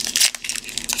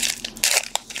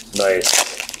 Nice.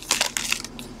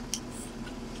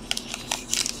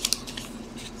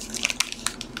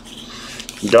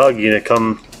 Doug, you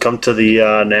gonna come to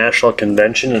the national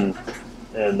convention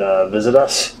and visit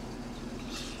us?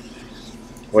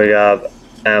 We have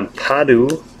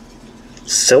Ampadu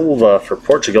Silva for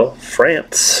Portugal,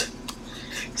 France,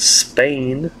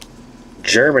 Spain,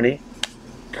 Germany,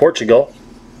 Portugal,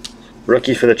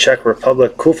 rookie for the Czech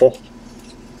Republic, Kufel,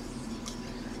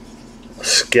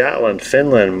 Scotland,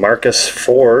 Finland, Marcus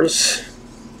Fors,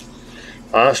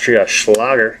 Austria,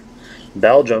 Schlager,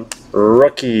 Belgium,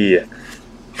 rookie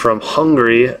from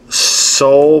Hungary,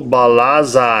 Sobalazai.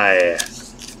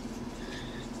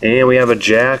 And we have a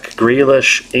Jack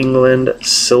Grealish, England,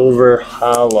 Silver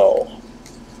Hollow.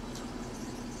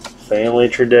 Family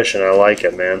tradition, I like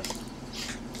it, man.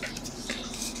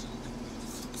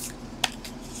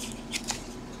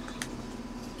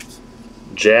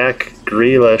 Jack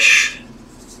Grealish,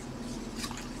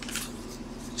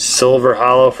 Silver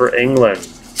Hollow for England.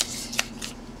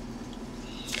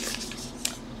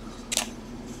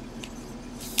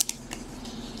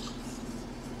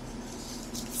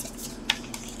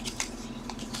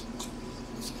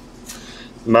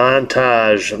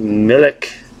 Montage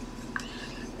Milik.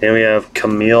 And we have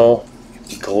Kamil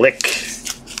Glik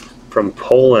from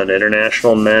Poland,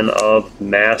 International Men of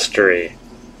Mastery.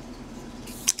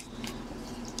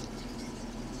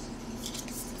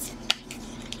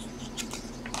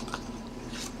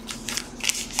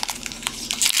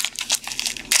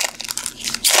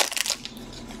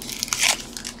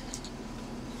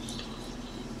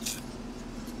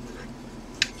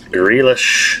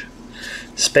 Grealish,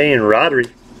 Spain,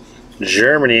 Rodri,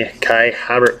 Germany, Kai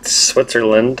Havertz,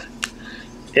 Switzerland,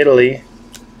 Italy,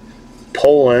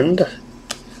 Poland,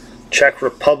 Czech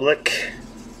Republic,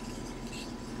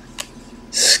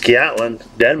 Scotland,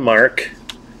 Denmark,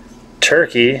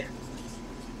 Turkey,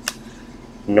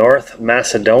 North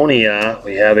Macedonia.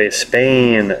 We have a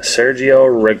Spain, Sergio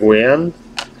Reguilon,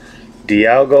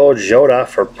 Diogo Jota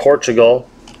for Portugal,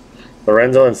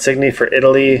 Lorenzo Insigne for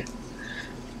Italy,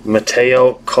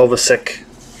 Mateo Kovacic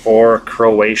for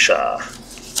Croatia.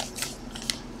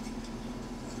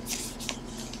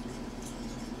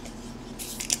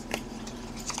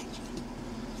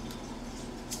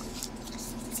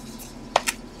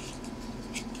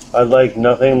 I'd like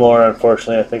nothing more,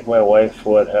 unfortunately. I think my wife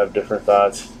would have different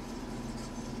thoughts.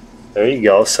 There you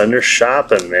go. Send her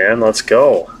shopping, man. Let's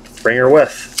go. Bring her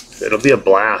with. It'll be a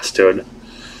blast, dude.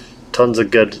 Tons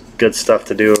of good stuff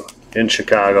to do in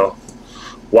Chicago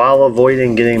while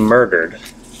avoiding getting murdered.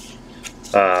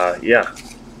 Yeah,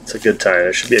 it's a good time.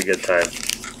 It should be a good time.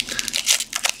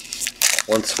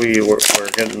 Once we're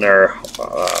getting our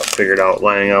figured out,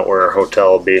 lining out where our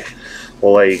hotel will be,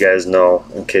 we'll let you guys know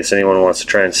in case anyone wants to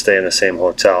try and stay in the same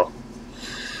hotel.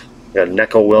 We got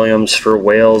Neco Williams for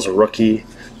Wales, rookie,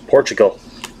 Portugal,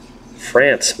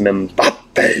 France,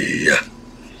 Mbappe,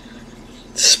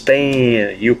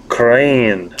 Spain,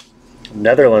 Ukraine,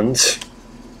 Netherlands,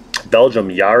 Belgium,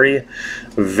 Yari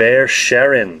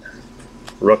Verscheren,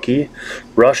 rookie,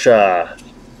 Russia,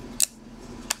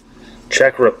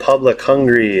 Czech Republic,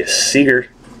 Hungary, Seeger,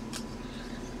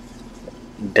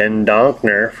 Den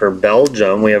Donkner for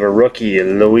Belgium. We have a rookie,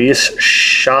 Luis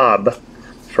Schaub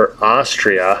for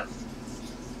Austria.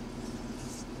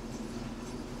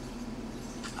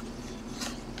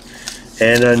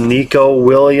 And a Nico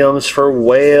Williams for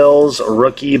Wales,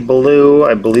 rookie blue.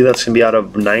 I believe that's going to be out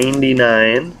of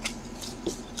 99.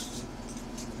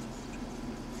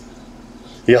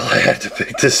 Y'all had to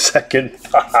pick the second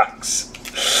box.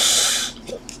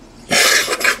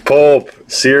 Pope,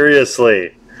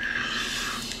 seriously.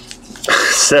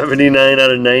 79 out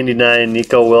of 99,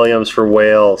 Nico Williams for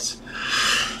Wales.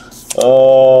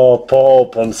 Oh,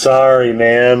 Pope, I'm sorry,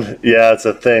 man. Yeah, it's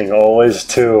a thing. Always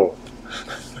two.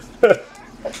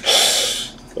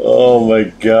 Oh my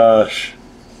gosh.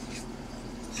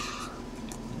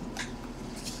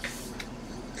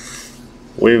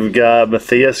 We've got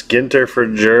Matthias Ginter for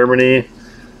Germany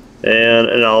and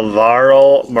an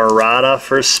Alvaro Morata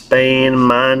for Spain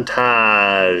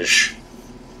montage.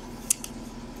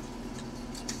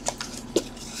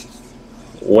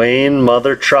 Wayne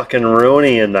Mother Truckin'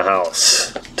 Rooney in the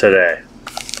house today.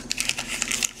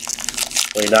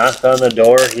 We knocked on the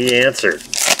door, he answered.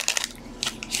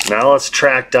 Now let's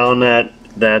track down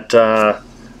that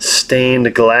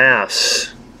stained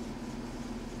glass.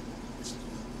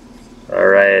 All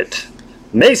right,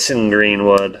 Mason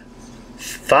Greenwood,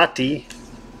 Fati,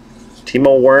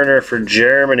 Timo Werner for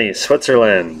Germany,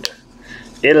 Switzerland,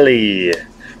 Italy,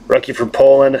 rookie from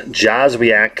Poland,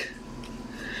 Jozwiak,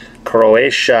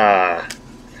 Croatia,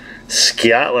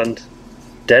 Scotland,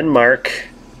 Denmark,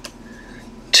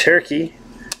 Turkey.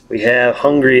 We have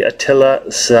Hungary, Attila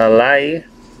Szalai.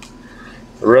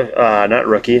 Not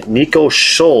rookie, Nico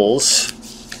Schulz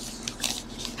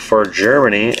for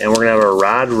Germany, and we're gonna have a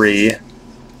Rodri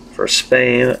for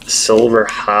Spain, silver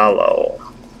hollow.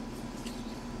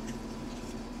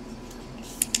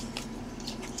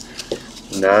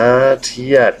 Not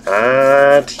yet,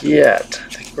 not yet. I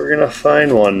think we're gonna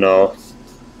find one though.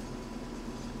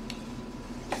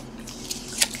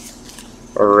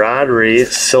 Rodri,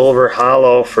 silver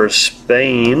hollow for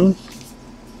Spain.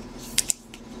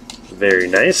 Very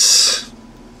nice.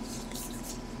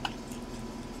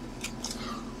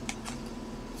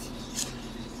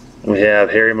 We have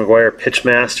Harry Maguire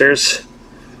Pitchmasters.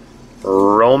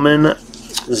 Roman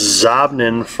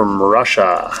Zobnin from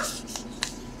Russia.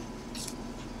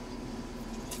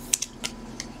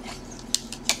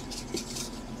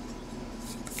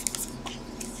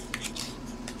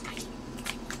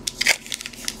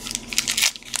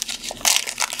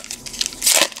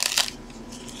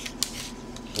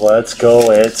 Let's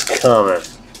go, it's coming.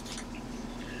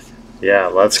 Yeah,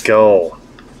 let's go.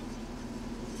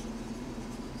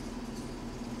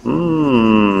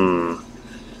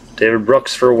 David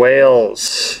Brooks for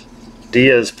Wales.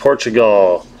 Diaz,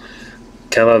 Portugal.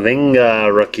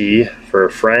 Camavinga, rookie for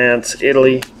France,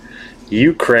 Italy,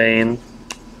 Ukraine,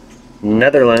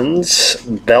 Netherlands,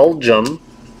 Belgium,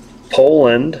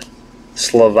 Poland,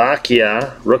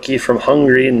 Slovakia, rookie from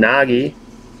Hungary, Nagy.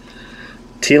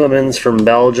 Tielemans from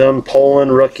Belgium,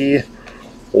 Poland rookie,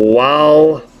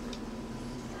 Wal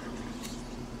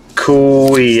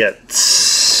Kuiets.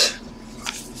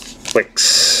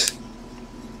 Wicks.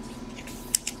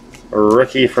 A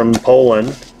rookie from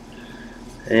Poland.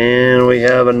 And we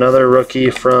have another rookie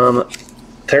from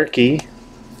Turkey,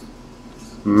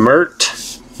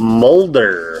 Mert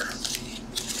Mulder,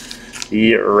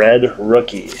 the red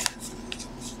rookie.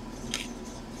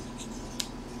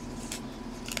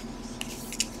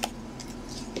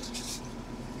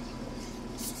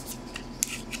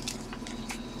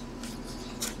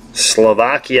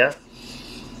 Slovakia,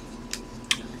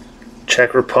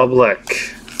 Czech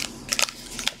Republic.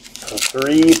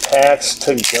 3 packs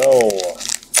to go.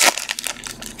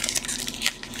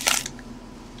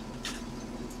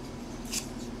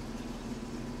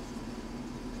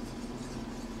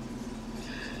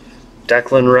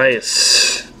 Declan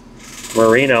Rice,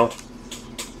 Marino,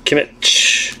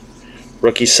 Kimmich,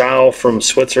 rookie Sao from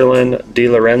Switzerland, Di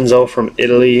Lorenzo from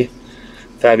Italy,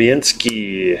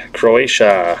 Fabianski,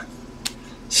 Croatia,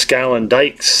 Scotland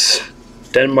Dykes,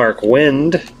 Denmark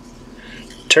Wind,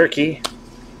 Turkey,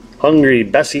 Hungary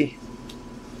Bessie,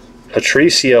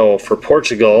 Patricio for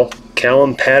Portugal,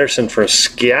 Callum Patterson for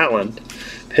Scotland,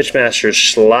 Pitchmaster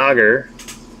Schlager,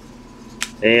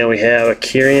 and we have a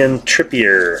Kieran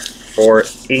Trippier for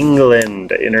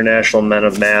England, International Men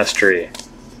of Mastery.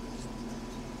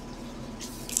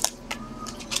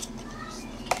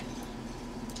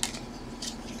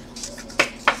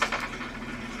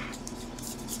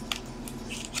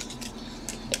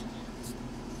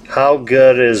 How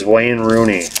good is Wayne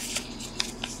Rooney?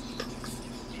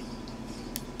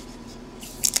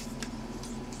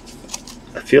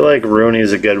 I feel like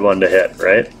Rooney's a good one to hit,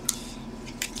 right?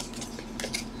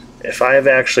 if I've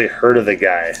actually heard of the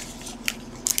guy,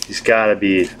 he's gotta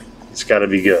be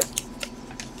good.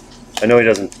 I know he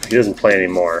doesn't play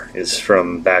anymore. He's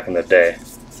from back in the day.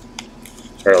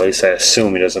 Or at least I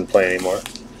assume he doesn't play anymore.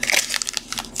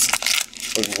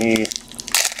 Wasn't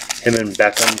him and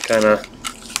Beckham kind of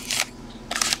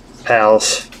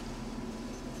pals?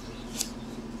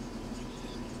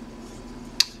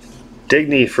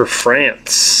 Digny for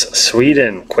France,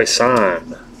 Sweden,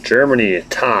 Quaison, Germany,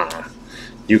 Ta,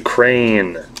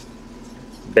 Ukraine,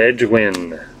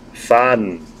 Bedouin,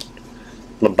 Faden,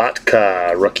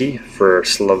 Labatka, rookie for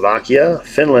Slovakia,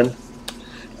 Finland,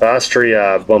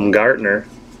 Austria, Baumgartner.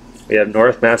 We have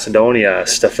North Macedonia,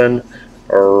 Stefan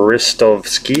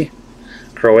Ristovski,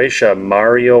 Croatia,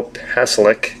 Mario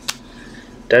Pasalic,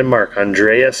 Denmark,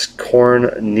 Andreas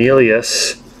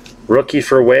Cornelius, rookie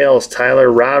for Wales,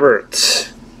 Tyler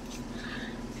Roberts,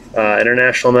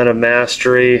 International Men of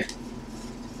Mastery,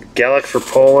 Gallic for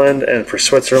Poland, and for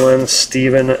Switzerland,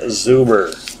 Steven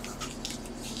Zuber.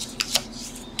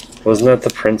 Wasn't that the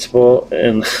principal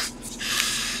in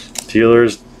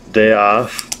Dealer's Day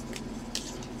Off?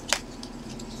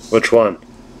 Which one?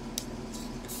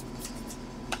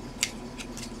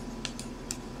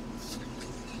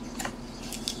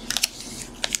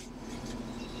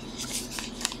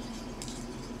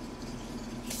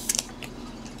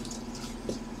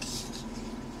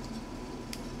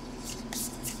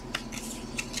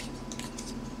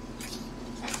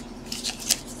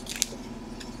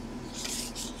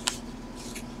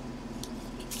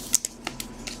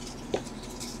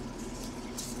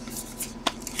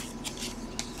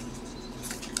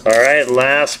 Alright,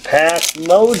 last pack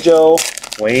mojo.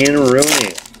 Wayne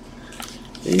Rooney.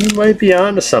 You might be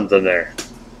onto something there.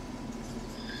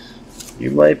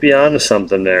 You might be onto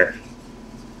something there.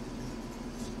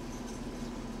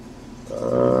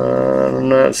 I'm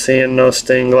not seeing no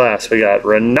stained glass. We got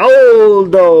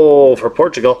Ronaldo for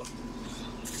Portugal.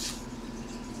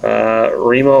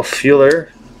 Remo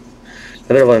Fuller.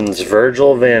 Netherlands,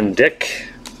 Virgil van Dijk.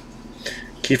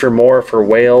 Kiefer Moore for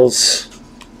Wales.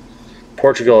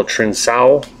 Portugal,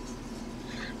 Trinsau.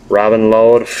 Robin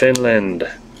Lode, Finland.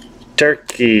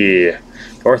 Turkey.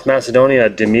 North Macedonia,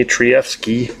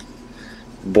 Dimitrievski.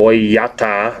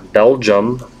 Boyata,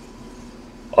 Belgium.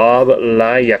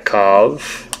 Oblayakov,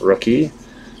 rookie.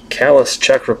 Callis,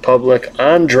 Czech Republic.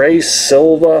 Andre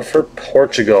Silva for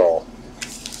Portugal.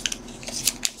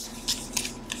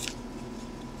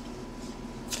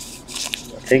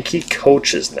 I think he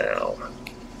coaches now.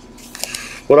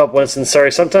 What up, Winston?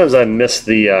 Sorry, sometimes I miss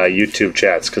the YouTube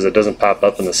chats because it doesn't pop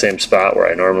up in the same spot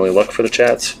where I normally look for the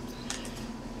chats.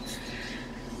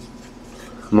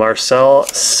 Marcel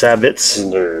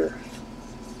Sabitzer.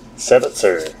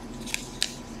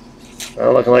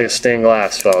 Looking like a stained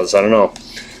glass, fellas. I don't know.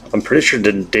 I'm pretty sure,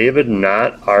 did David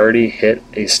not already hit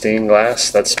a stained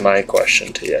glass? That's my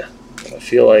question to you. I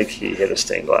feel like he hit a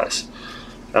stained glass.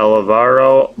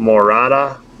 Alvaro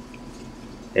Morata.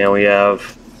 And we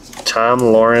have Tom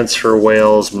Lawrence for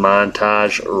Wales,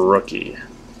 Montage rookie.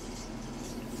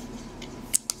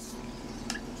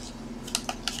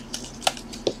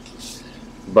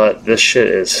 But this shit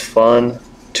is fun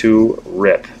to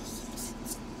rip.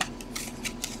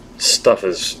 Stuff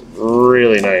is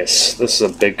really nice. This is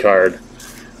a big card.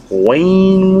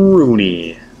 Wayne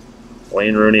Rooney.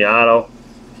 Wayne Rooney auto.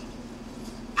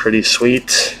 Pretty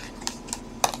sweet.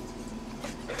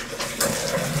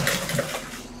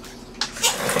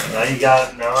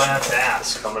 Now I have to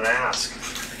ask. I'm going to ask.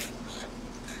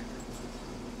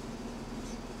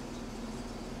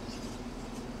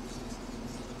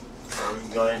 I'm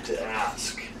going to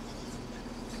ask.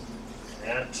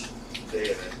 At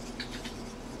David.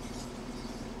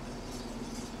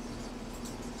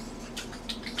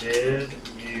 Did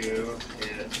you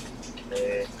hit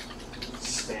a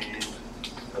stained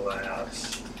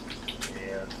glass,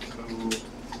 and who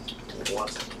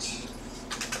wasn't?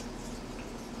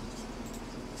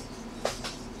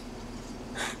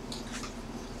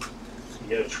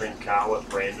 You get a trinket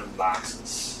with random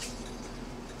boxes.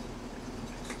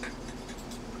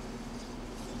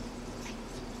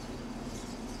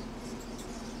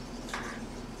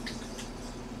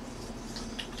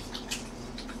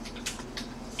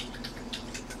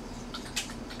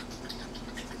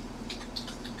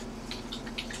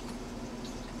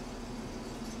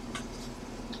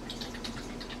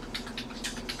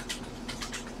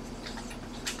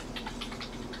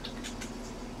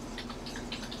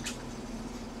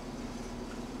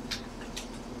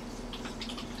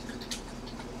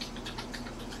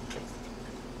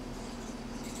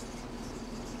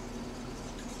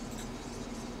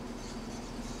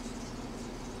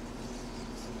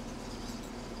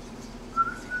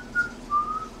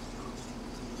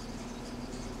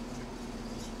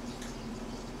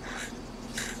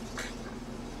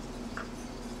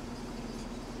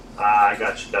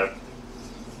 got you, Doug.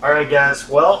 All right, guys.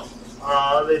 Well,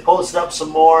 they posted up some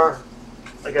more.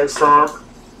 Like I said,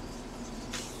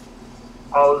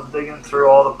 I was digging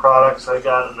through all the products I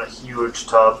got in a huge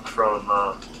tub from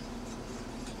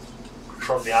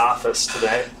the office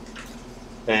today,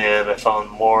 and I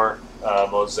found more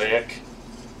Mosaic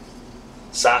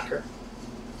soccer.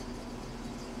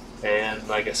 And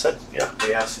like I said, yeah,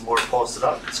 we have some more posted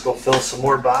up. Let's go fill some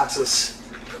more boxes.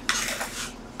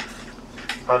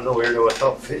 I'm no weirdo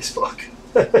without Facebook.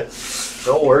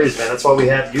 No worries, man. That's why we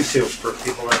have YouTube, for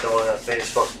people that don't have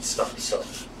Facebook and stuff. So.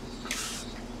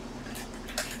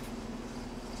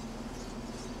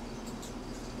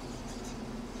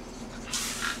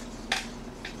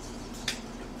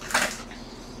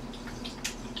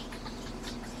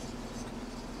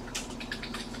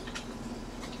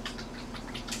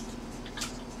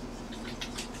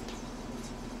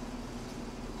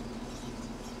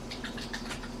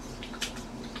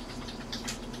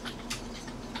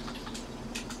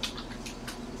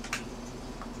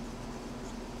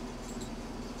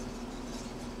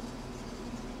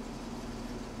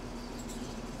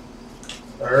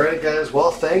 Alright guys, well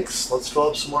thanks. Let's fill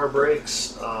up some more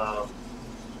breaks. I'm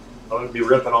going to be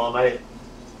ripping all night.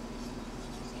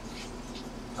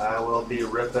 I will be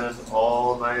ripping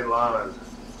all night long.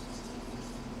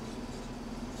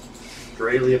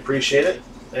 Greatly appreciate it.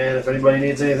 And if anybody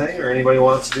needs anything or anybody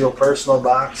wants to do a personal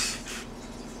box,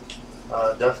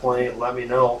 definitely let me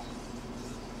know.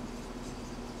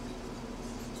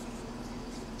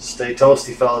 Stay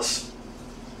toasty, fellas.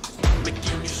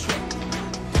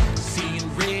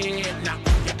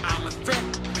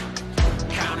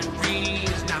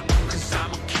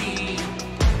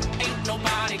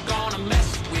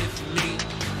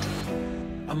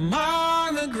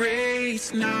 Among the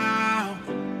greats now,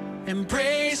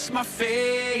 embrace my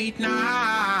fate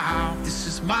now. This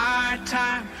is my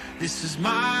time, this is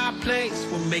my place.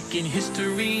 We're making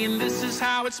history and this is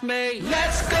how it's made.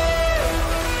 Let's go!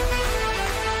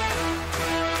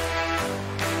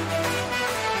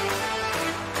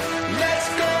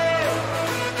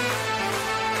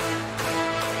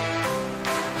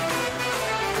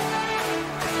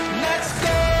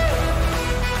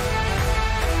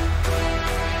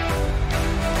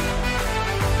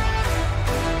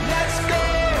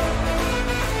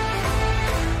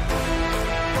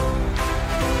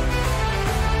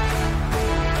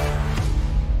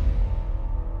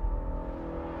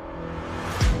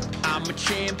 I'm a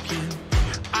champion,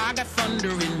 I got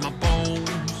thunder in my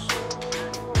bones.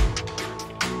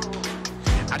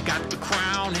 I got the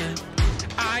crown and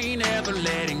I ain't ever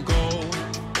letting go.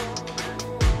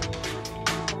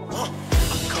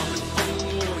 I'm coming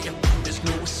for ya, there's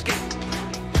no escape.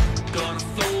 Gonna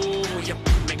flow ya,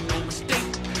 make no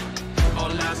mistake.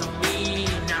 All eyes on me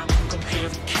now, come here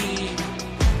the king.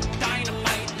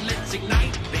 Dynamite, let's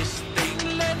ignite this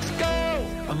thing, let's go.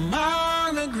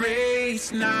 Among the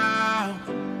greats now,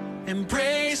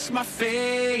 embrace my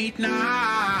fate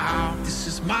now. This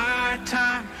is my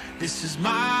time, this is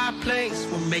my place.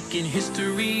 We're making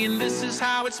history and this is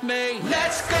how it's made.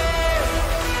 Let's go!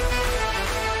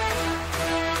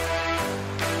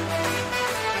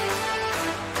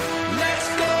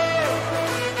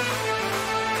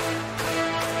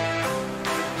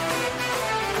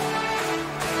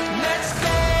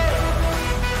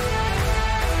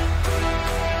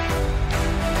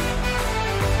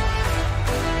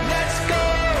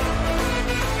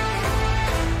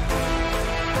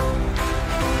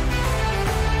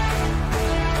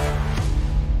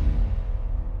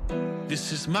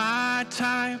 This is my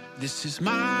time, this is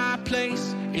my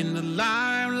place in the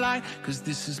limelight, 'cause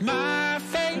this is my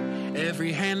fate.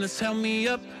 Every hand that's held me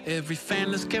up, every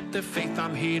fan that's kept their faith.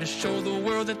 I'm here to show the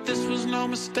world that this was no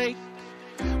mistake.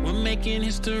 We're making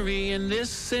history and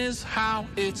this is how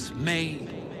it's made.